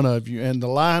out in front of you, and the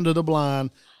line to the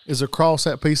blind is across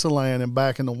that piece of land and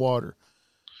back in the water.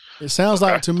 It sounds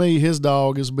like to me his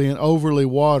dog is being overly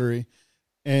watery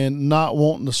and not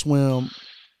wanting to swim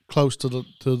close to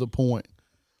the point.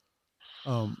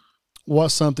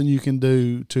 What's something you can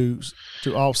do to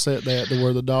offset that to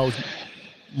where the dog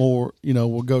more,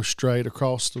 will go straight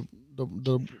across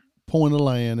the point of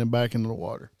land and back into the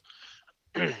water?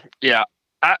 Yeah.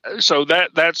 So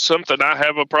that's something I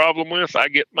have a problem with. I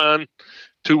get mine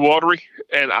too watery,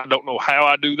 and I don't know how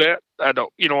I do that. I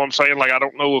don't, what I'm saying? Like, I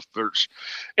don't know if there's,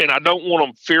 and I don't want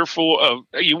them fearful of,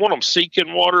 you want them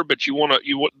seeking water, but you want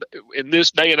in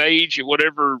this day and age,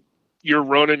 whatever you're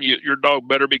running, your dog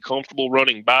better be comfortable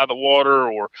running by the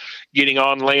water or getting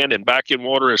on land and back in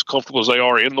water as comfortable as they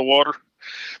are in the water.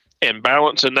 And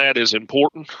balancing that is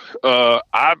important.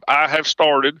 I have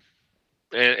started,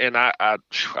 and I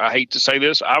hate to say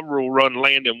this, I will run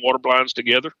land and water blinds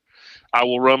together. I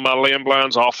will run my land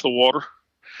blinds off the water.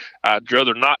 I'd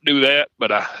rather not do that,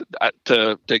 but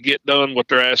to get done what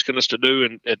they're asking us to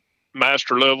do at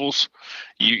master levels,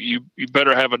 you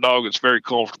better have a dog that's very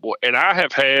comfortable. And I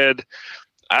have had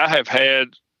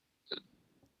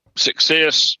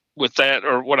success with that,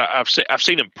 or what I've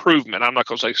seen improvement. I'm not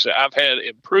going to say I've had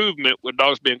improvement with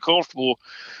dogs being comfortable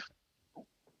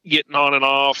getting on and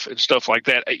off and stuff like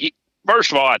that.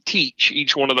 First of all, I teach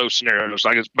each one of those scenarios.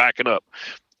 I guess backing up.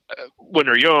 When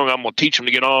they're young, I'm going to teach them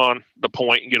to get on the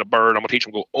point and get a bird. I'm going to teach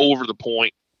them to go over the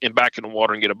point and back in the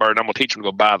water and get a bird. I'm going to teach them to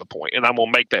go by the point. And I'm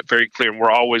going to make that very clear. And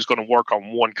we're always going to work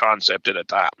on one concept at a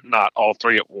time, not all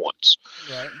three at once.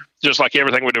 Right. Just like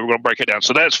everything we do, we're going to break it down.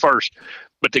 So that's first.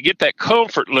 But to get that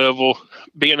comfort level,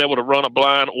 being able to run a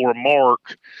blind or a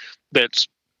mark that's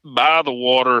by the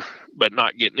water but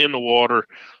not getting in the water,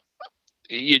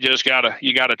 you just got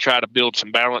to try to build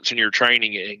some balance in your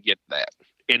training and get that.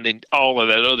 And then all of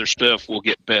that other stuff will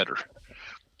get better.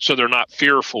 So they're not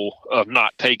fearful of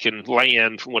not taking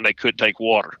land when they could take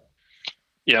water.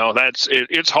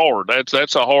 It's hard.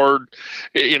 That's a hard,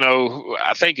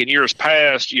 I think in years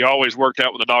past, you always worked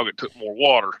out with a dog that took more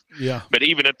water. Yeah. But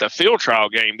even at the field trial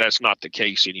game, that's not the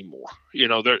case anymore.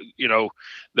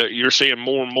 You're seeing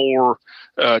more and more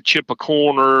chip a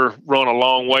corner, run a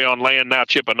long way on land, now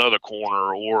chip another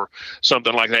corner or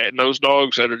something like that. And those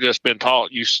dogs that have just been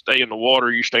taught, you stay in the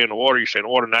water,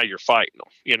 now you're fighting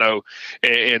them,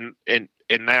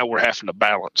 and now we're having to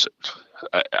balance it.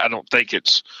 I don't think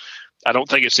it's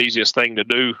the easiest thing to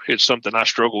do. It's something I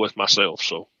struggle with myself.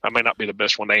 So I may not be the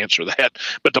best one to answer that,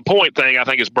 but the point thing I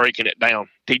think is breaking it down.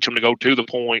 Teach them to go to the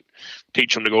point,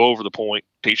 teach them to go over the point,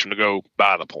 teach them to go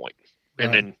by the point,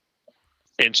 and then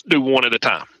do one at a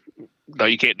time. No,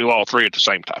 you can't do all three at the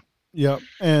same time. Yep.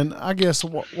 And I guess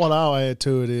what I'll add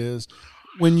to it is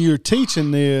when you're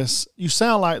teaching this, you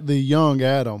sound like the young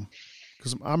Adam,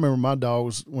 because I remember my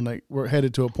dogs when they were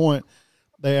headed to a point,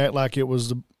 they act like it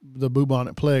was the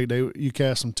bubonic plague. You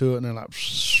cast them to it, and they're like,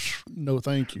 no,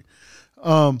 thank you.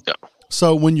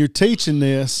 So when you're teaching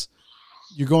this,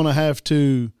 you're going to have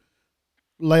to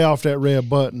lay off that red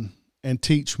button and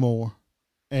teach more.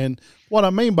 And what I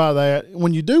mean by that,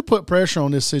 when you do put pressure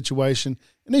on this situation,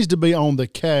 it needs to be on the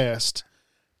cast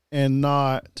and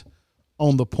not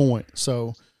on the point.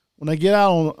 So when they get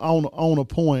out on a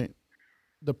point,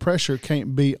 the pressure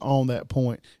can't be on that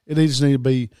point. It either needs to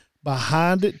be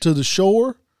behind it to the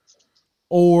shore,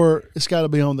 or it's got to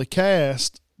be on the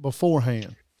cast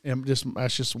beforehand. And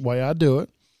that's just the way I do it.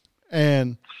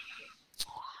 And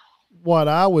what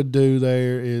I would do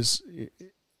there is,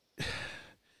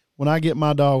 when I get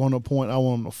my dog on a point, I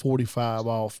want them to 45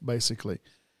 off basically,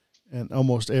 and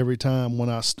almost every time when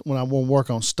I want to work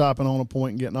on stopping on a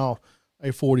point and getting off,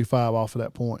 a 45 off of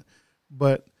that point.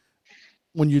 But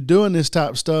when you're doing this type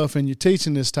of stuff and you're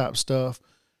teaching this type of stuff,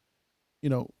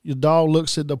 your dog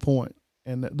looks at the point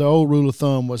And the old rule of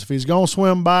thumb was if he's going to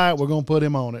swim by it, we're going to put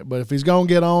him on it. But if he's going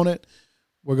to get on it,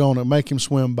 we're going to make him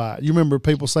swim by it. You remember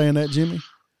people saying that, Jimmy?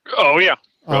 Oh, yeah.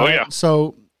 Yeah.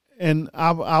 So, and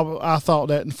I thought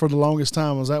that for the longest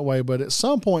time was that way. But at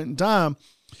some point in time,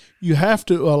 you have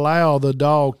to allow the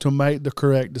dog to make the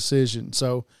correct decision.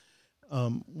 So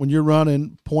when you're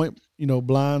running point,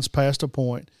 blinds past a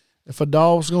point, if a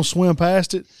dog's going to swim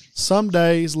past it, some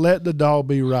days let the dog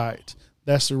be right.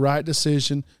 That's the right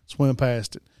decision, swim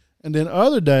past it. And then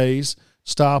other days,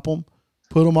 stop them,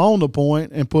 put them on the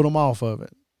point, and put them off of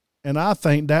it. And I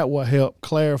think that will help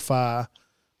clarify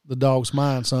the dog's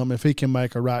mind some if he can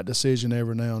make a right decision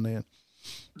every now and then.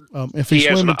 If he's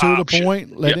swimming to the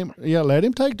point, let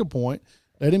him take the point,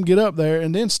 let him get up there,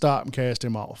 and then stop and cast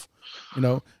him off.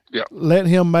 Let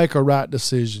him make a right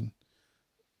decision.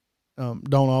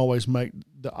 Don't always make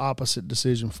the opposite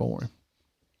decision for him.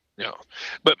 Yeah,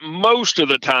 but most of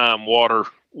the time, water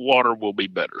will be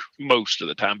better. Most of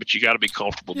the time, but you got to be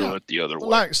comfortable doing it the other way.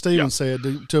 Like Steven said,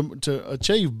 to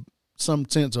achieve some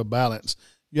sense of balance,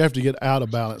 you have to get out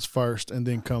of balance first and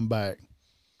then come back.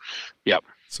 Yep.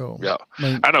 So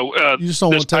I know. You just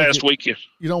don't want to take weekend.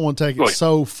 You don't want to take it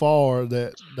so far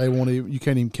that they won't even. You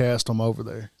can't even cast them over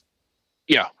there.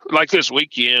 Yeah, like this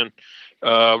weekend,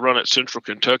 run at Central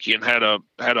Kentucky and had a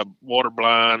water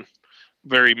blind,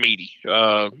 very meaty,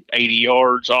 80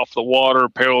 yards off the water,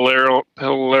 parallel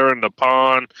in the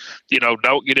pond.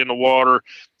 Don't get in the water,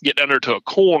 get under to a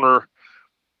corner,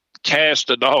 cast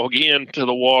the dog into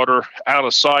the water, out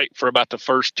of sight for about the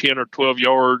first 10 or 12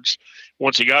 yards.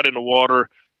 Once he got in the water,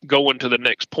 going to the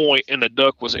next point, and the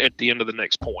duck was at the end of the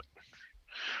next point.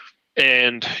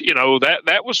 And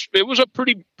it was a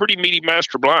pretty meaty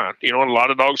master blind. A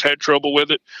lot of dogs had trouble with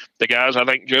it. The guys, I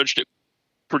think, judged it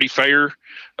pretty fair.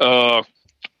 I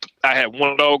had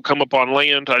one dog come up on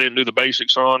land I didn't do the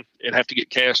basics on and have to get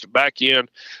cast back in.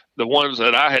 The ones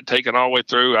that I had taken all the way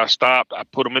through, I stopped. I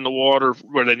put them in the water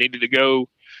where they needed to go,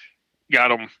 got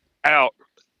them out,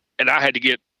 and I had to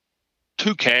get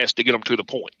 2 casts to get them to the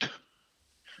point.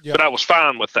 Yep. But I was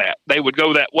fine with that. They would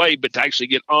go that way, but to actually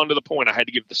get onto the point, I had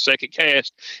to give the second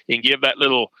cast and give that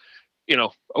little,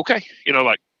 okay,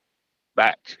 like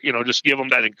back, just give them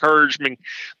that encouragement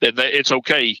that it's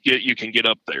okay. You can get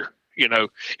up there, and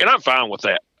I'm fine with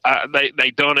that. They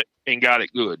done it and got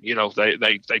it good.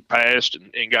 They passed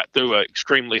and got through an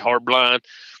extremely hard blind,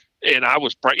 and I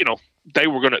was, they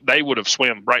would have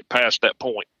swam right past that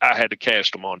point. I had to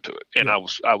cast them onto it, and I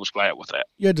was glad with that.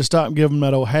 You had to stop and give them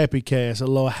that old happy cast, a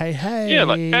little hey. Yeah,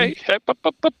 like hey, pop.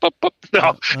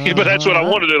 No, but that's what I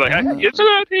wanted to do. Like, hey,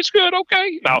 it's good,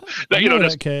 okay. No,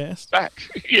 that cast back.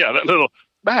 Yeah, that little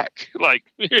back. Like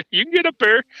you can get up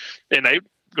there, and they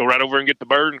go right over and get the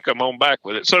bird and come on back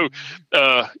with it. So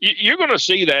you're going to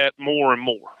see that more and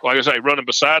more. Like I say, running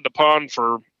beside the pond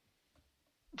for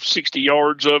 60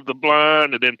 yards of the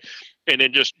blind, and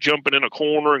then just jumping in a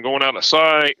corner and going out of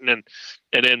sight, and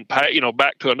then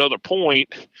back to another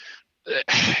point.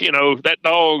 That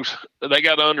dogs, they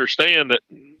got to understand that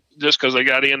just because they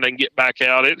got in, they can get back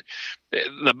out.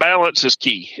 The balance is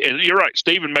key. And you're right.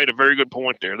 Stephen made a very good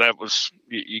point there. That was,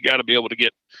 you got to be able to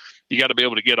get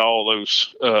all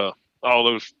those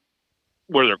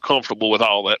where they're comfortable with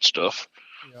all that stuff.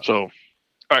 Yeah. So, all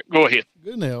right, go ahead.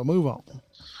 Good now. Move on.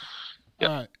 Yep.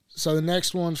 All right. So the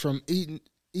next one's from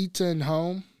Eaton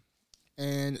Home,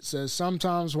 and it says,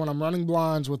 sometimes when I'm running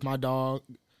blinds with my dog,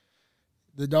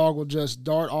 the dog will just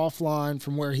dart offline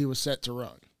from where he was set to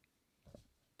run.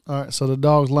 All right, so the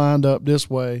dog's lined up this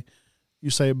way. You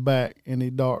say back, and he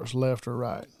darts left or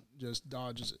right. Just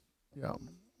dodges it. Yeah.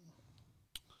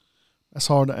 That's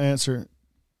hard to answer,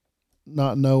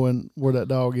 not knowing where that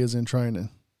dog is in training.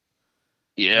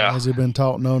 Yeah. Has he been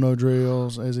taught no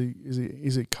drills? Is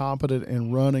he competent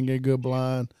in running a good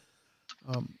blind?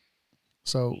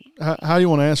 So how do you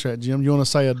want to answer that, Jim? You want to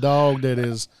say a dog that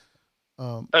is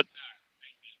a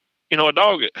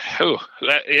dog,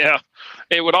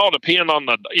 it would all depend on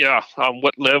on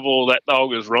what level that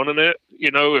dog is running at.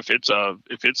 If it's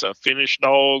a finished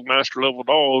dog, master level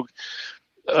dog,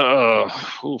 and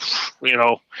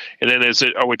then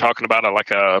are we talking about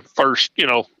a first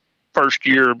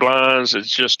year blinds? It's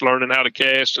just learning how to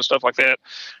cast and stuff like that.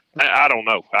 I don't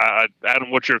know.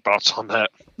 Adam, what's your thoughts on that?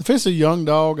 If it's a young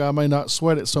dog, I may not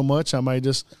sweat it so much. I may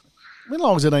just, as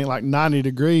long as it ain't like 90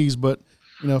 degrees, but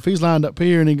if he's lined up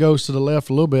here and he goes to the left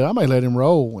a little bit, I may let him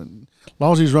roll. And as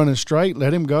long as he's running straight,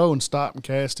 let him go and stop and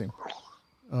cast him.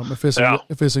 If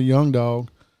it's a young dog,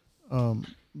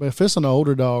 but if it's an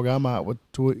older dog, I might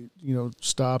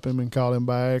stop him and call him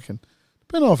back, and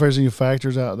depending on if there's any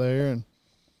factors out there, and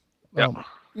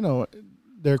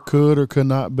there could or could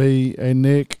not be a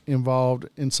nick involved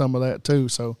in some of that too.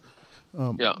 So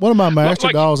one of my master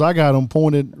dogs, I got them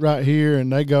pointed right here,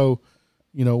 and they go,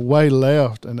 way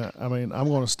left. And I mean, I'm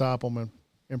going to stop them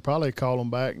and probably call them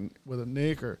back with a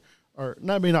nick or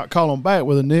not call them back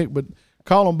with a nick, but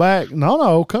call them back.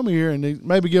 No, come here, and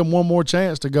maybe give them one more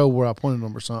chance to go where I pointed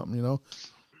them or something,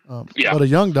 But a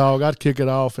young dog, I'd kick it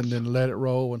off and then let it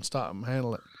roll and stop and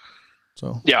handle it.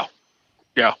 So yeah.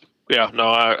 No,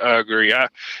 I agree.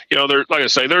 There, like I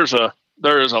say, there's a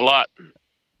lot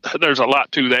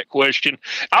to that question.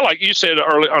 I like you said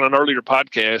on an earlier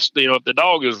podcast. If the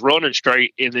dog is running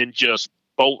straight and then just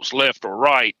bolts left or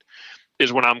right,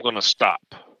 is when I'm going to stop.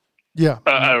 Yeah,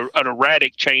 an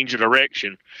erratic change of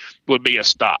direction would be a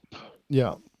stop.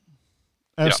 Yeah,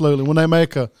 absolutely. Yeah. When they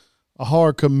make a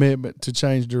hard commitment to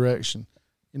change direction,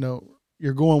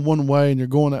 you're going one way and you're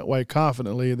going that way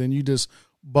confidently, and then you just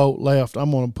bolt left.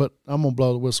 I'm gonna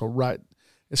blow the whistle right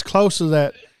as close to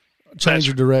that change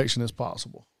of direction as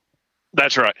possible.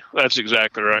 That's right. That's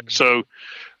exactly right. So,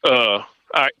 all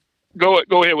right, go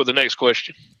ahead with the next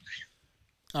question.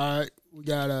 All right, we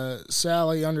got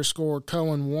Sally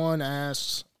 _Cohen1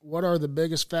 asks, what are the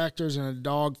biggest factors in a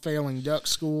dog failing duck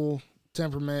school?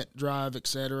 Temperament, drive,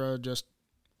 etc. Just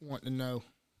wanting to know.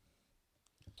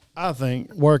 I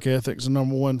think work ethic's the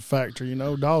number one factor.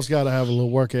 Dogs got to have a little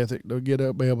work ethic to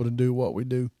be able to do what we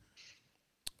do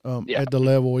at the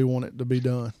level we want it to be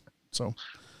done. So,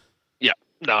 yeah,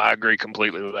 no, I agree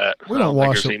completely with that. We don't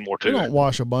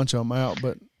wash a bunch of them out,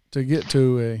 but to get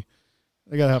to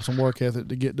they got to have some work ethic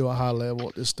to get to a high level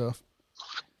at this stuff.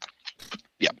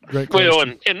 Yeah. Well,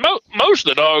 and most of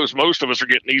the dogs, most of us are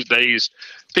getting these days,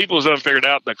 people have figured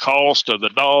out the cost of the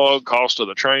dog, cost of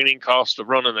the training, cost of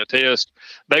running a test.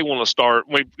 They want to start,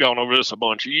 we've gone over this a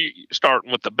bunch,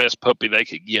 starting with the best puppy they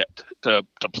could get to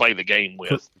play the game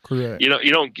with. Correct. You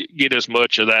don't get as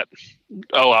much of that,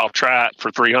 I'll try it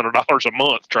for $300 a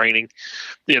month training,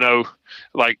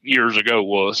 like years ago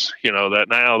was, that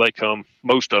now they come,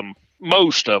 most of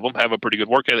them have a pretty good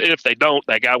work ethic. If they don't,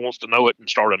 that guy wants to know it and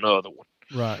start another one.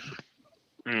 Right.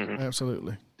 Mm-hmm.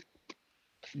 Absolutely.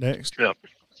 Next. Yep.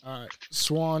 All right.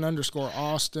 Swan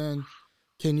 _Austin.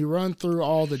 Can you run through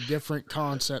all the different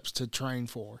concepts to train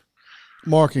for?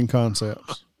 Marking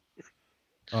concepts.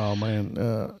 Oh, man.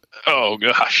 Oh,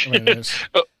 gosh. Man,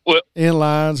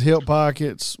 inlines, hip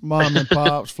pockets, mom and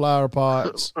pops, flower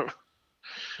pots.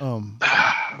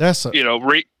 That's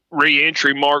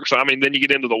re-entry marks. I mean, then you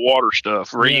get into the water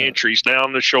stuff. Re-entries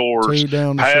down the shores,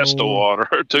 past the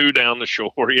water, 2 down the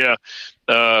shore. Yeah,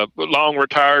 long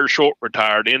retired, short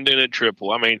retired, indented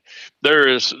triple. I mean,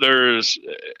 there's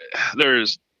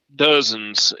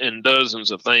dozens and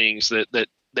dozens of things that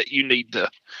you need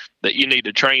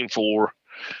to train for.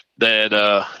 That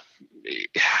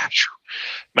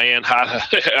man, I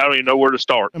don't even know where to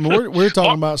start. I mean, we're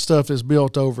talking about stuff that's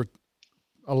built over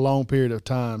a long period of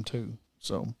time too.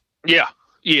 So. Yeah.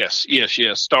 Yes.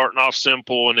 Starting off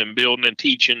simple and then building and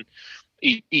teaching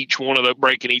breaking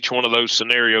each one of those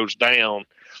scenarios down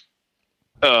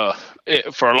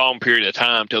for a long period of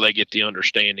time till they get the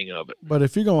understanding of it. But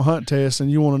if you're going to hunt test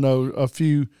and you want to know a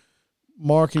few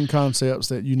marking concepts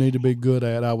that you need to be good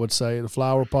at, I would say the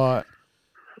flower pot,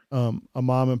 a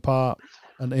mom and pop,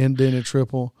 an indented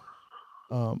triple,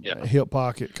 hip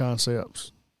pocket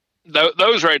concepts.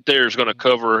 Those right there is going to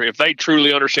cover. If they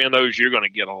truly understand those, you're going to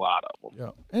get a lot of them. Yeah,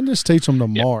 and just teach them to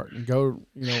mark and go.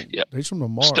 Teach them to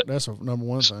mark. That's a number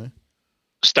one thing.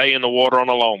 Stay in the water on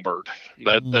a longbird.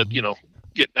 That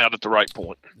getting out at the right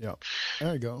point. Yeah,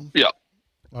 there you go. Yeah.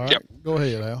 All right, go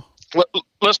ahead, Al.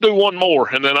 Let's do one more,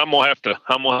 and then I'm gonna have to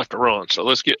run. So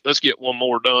let's get one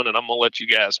more done, and I'm gonna let you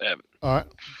guys have it. All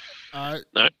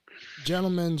right.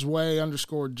 Gentleman's Way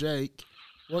 _Jake.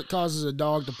 What causes a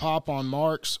dog to pop on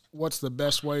marks? What's the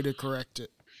best way to correct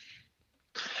it?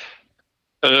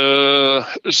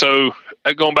 So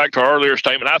going back to our earlier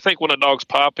statement, I think when a dog's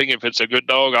popping, if it's a good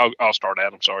dog, I'll start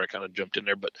out. I'm sorry, I kind of jumped in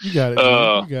there, but you got it.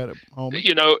 You got it,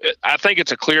 homie. I think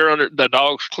it's the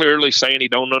dog's clearly saying he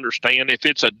don't understand. If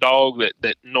it's a dog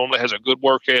that normally has a good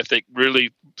work ethic,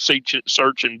 really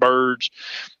searching birds,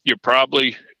 you're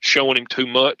probably showing him too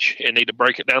much and need to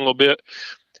break it down a little bit.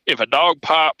 If a dog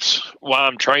pops while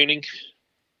I'm training,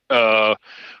 my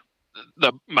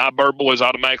bird boys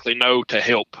automatically know to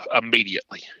help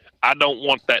immediately. I don't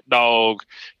want that dog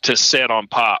to sit on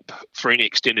pop for any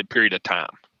extended period of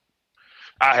time.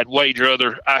 I had way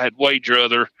rather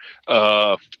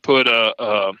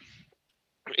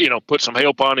put some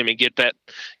help on him and get that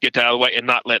out of the way and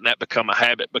not letting that become a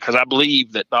habit, because I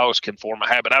believe that dogs can form a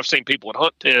habit. I've seen people at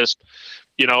hunt test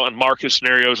in Marcus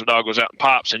scenarios, the dog goes out and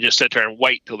pops and just sit there and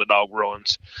wait till the dog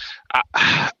runs.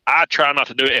 I try not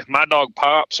to do it. If my dog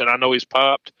pops and I know he's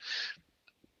popped,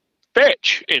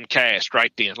 fetch and cast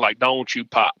right then. Like, don't you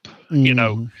pop.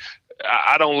 Mm-hmm.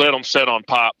 I don't let them sit on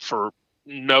pop for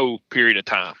no period of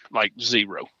time, like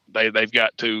zero. They've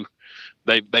got to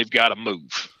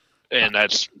move, and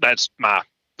that's my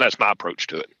approach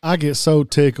to it. I get so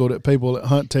tickled at people at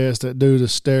hunt tests that do the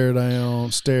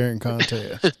staring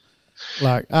contest.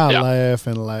 Like, I laugh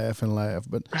and laugh and laugh.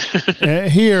 But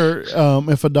here,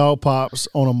 if a dog pops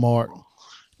on a mark,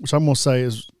 which I'm going to say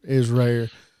is rare,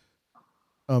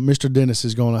 Mr. Dennis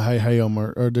is going to hey them,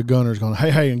 or the gunner is going to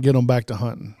hey and get them back to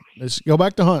hunting. Let's go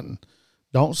back to hunting.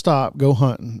 Don't stop. Go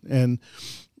hunting. And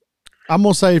I'm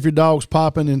going to say if your dog's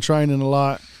popping and training a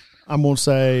lot, I'm going to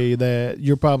say that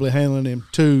you're probably handling him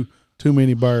too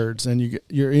many birds, and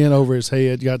you're in over his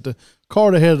head. You got the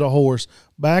cart ahead of the horse.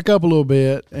 Back up a little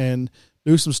bit and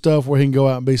do some stuff where he can go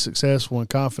out and be successful and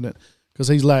confident, because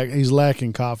he's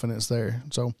lacking confidence there.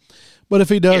 So, but if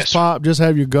he does pop, just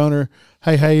have your gunner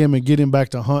hey him and get him back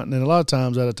to hunting, and a lot of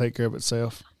times that'll take care of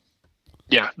itself.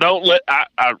 Yeah,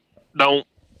 I don't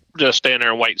just stand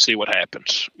there and wait and see what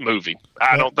happens. Moving.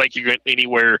 I don't think you're going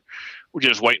anywhere. We're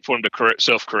just waiting for him to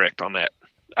self-correct on that.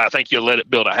 I think you'll let it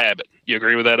build a habit. You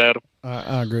agree with that, Adam?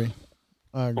 I agree.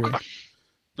 Okay. Yep.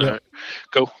 All right.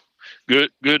 Cool.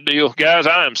 Good deal. Guys,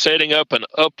 I am setting up an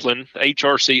upland,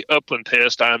 HRC upland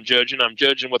test I'm judging. I'm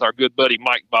judging with our good buddy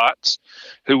Mike Botts,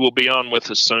 who will be on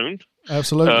with us soon.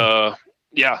 Absolutely.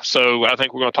 So I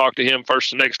think we're going to talk to him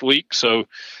first next week. So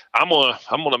I'm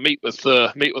gonna meet with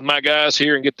my guys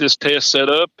here and get this test set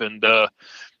up. And I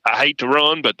hate to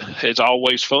run, but it's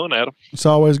always fun, Adam. It's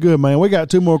always good, man. We got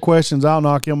 2 more questions. I'll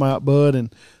knock them out, bud,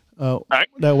 and right.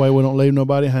 That way we don't leave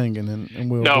nobody hanging.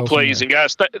 And we'll no, please, and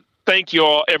guys. Thank you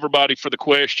all, everybody, for the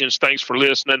questions. Thanks for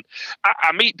listening.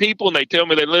 I meet people and they tell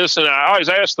me they listen. I always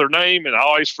ask their name and I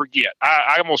always forget.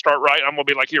 I'm gonna start writing. I'm gonna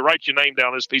be like, here, write your name down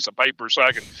on this piece of paper so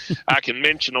I can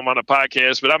mention them on a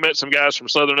podcast. But I met some guys from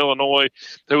Southern Illinois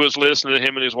who was listening.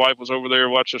 Him and his wife was over there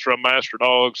watching us run Master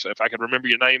Dogs. If I could remember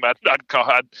your name, I'd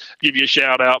give you a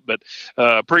shout out. But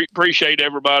appreciate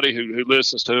everybody who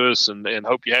listens to us and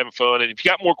hope you're having fun. And if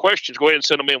you got more questions, go ahead and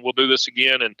send them in. We'll do this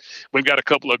again. And we've got a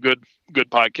couple of good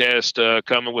podcasts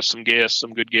coming with some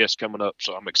good guests coming up,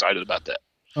 so I'm excited about that.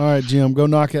 All right, Jim, go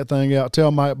knock that thing out.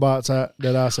 Tell Mike Botts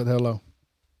that I said hello.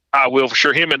 I will for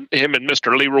sure. Him and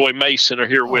Mr. Leroy Mason are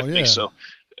here with me, so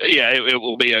it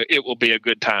will be a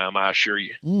good time, I assure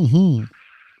you. Mm-hmm.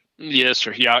 Yes,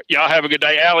 sir. Y'all have a good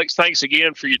day. Alex, thanks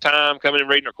again for your time coming and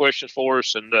reading our questions for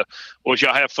us, and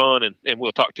y'all have fun, and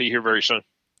we'll talk to you here very soon.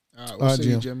 All right, we'll see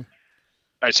you, Jimmy.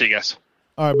 All right, see you guys.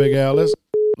 All right, Big Al,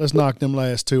 let's knock them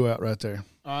last 2 out right there.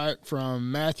 All right,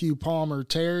 from Matthew Palmer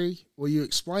Terry, will you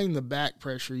explain the back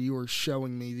pressure you were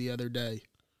showing me the other day?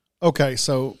 Okay,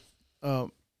 so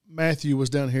Matthew was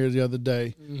down here the other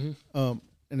day, mm-hmm.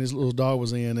 And his little dog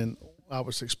was in, and I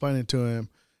was explaining to him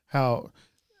how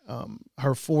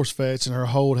her force fetch and her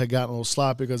hold had gotten a little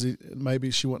sloppy because maybe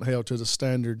she wasn't held to the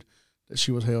standard that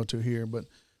she was held to here. But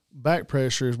back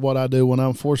pressure is what I do when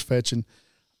I'm force fetching.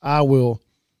 I will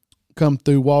come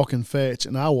through walk and fetch,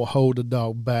 and I will hold the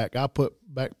dog back. I put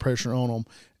back pressure on them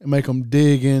and make them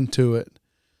dig into it,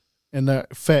 and they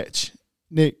fetch,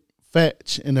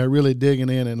 and they're really digging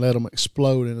in and let them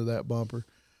explode into that bumper.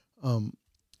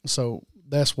 So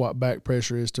that's what back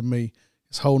pressure is to me.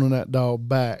 It's holding that dog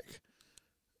back.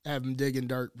 Have them digging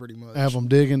dirt pretty much. Have them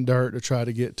digging dirt to try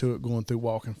to get to it going through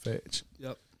walk and fetch.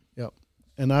 Yep.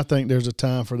 And I think there's a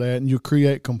time for that, and you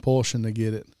create compulsion to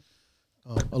get it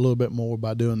a little bit more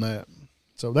by doing that.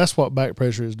 So that's what back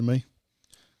pressure is to me.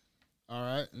 All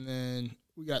right, and then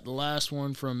we got the last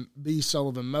one from B.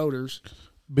 Sullivan Motors.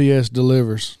 BS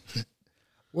delivers.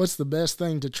 What's the best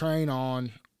thing to train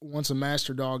on once a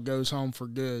master dog goes home for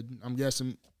good? I'm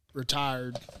guessing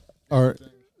retired. All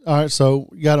right. So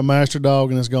you got a master dog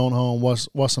and it's going home.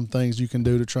 What's some things you can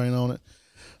do to train on it?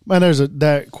 Man,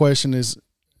 that question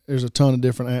there's a ton of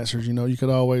different answers. You could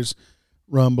always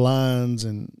run blinds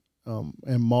and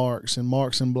marks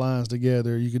and blinds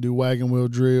together. You could do wagon wheel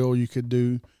drill. You could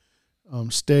do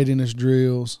steadiness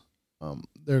drills.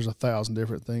 There's 1,000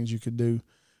 different things you could do,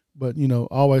 but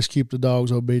always keep the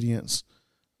dog's obedience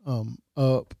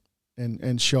up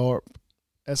and sharp.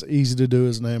 That's easy to do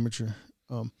as an amateur.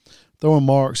 Throwing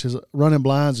marks running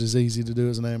blinds is easy to do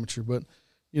as an amateur, but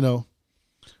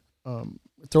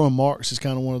throwing marks is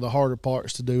kind of one of the harder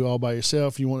parts to do all by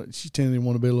yourself. You tend to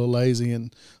want to be a little lazy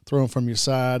and throw them from your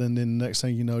side, and then the next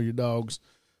thing you know, your dog's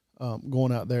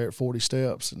going out there at 40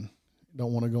 steps and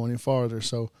don't want to go any farther.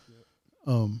 So,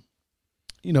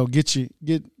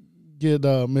 get get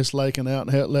Miss Lakin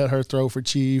out and let her throw for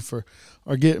Chief, or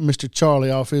get Mr.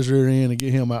 Charlie off his rear end and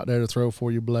get him out there to throw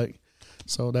for you, Blake.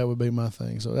 So that would be my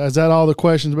thing. So is that all the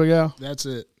questions, Big Al? That's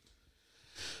it.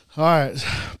 All right.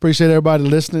 Appreciate everybody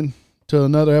listening to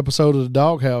another episode of the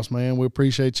Doghouse, man. We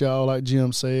appreciate y'all, like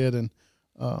Jim said, and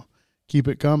keep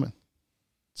it coming.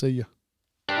 See ya.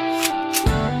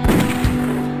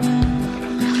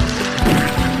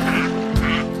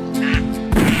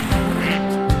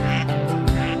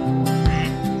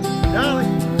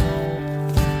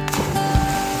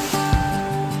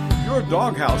 Your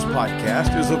Doghouse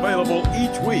podcast is available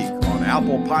each week on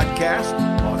Apple Podcasts,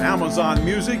 on Amazon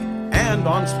Music, and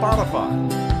on Spotify.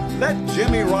 Let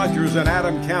Jimmy Rogers and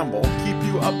Adam Campbell keep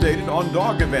you updated on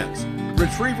dog events,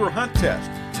 retriever hunt tests,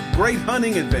 great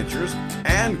hunting adventures,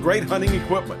 and great hunting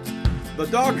equipment. The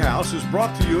Doghouse is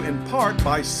brought to you in part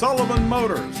by Sullivan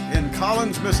Motors in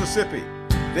Collins, Mississippi.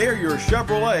 They're your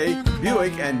Chevrolet,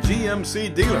 Buick, and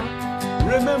GMC dealer.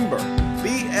 Remember,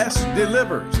 BS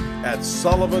delivers at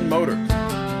Sullivan Motors.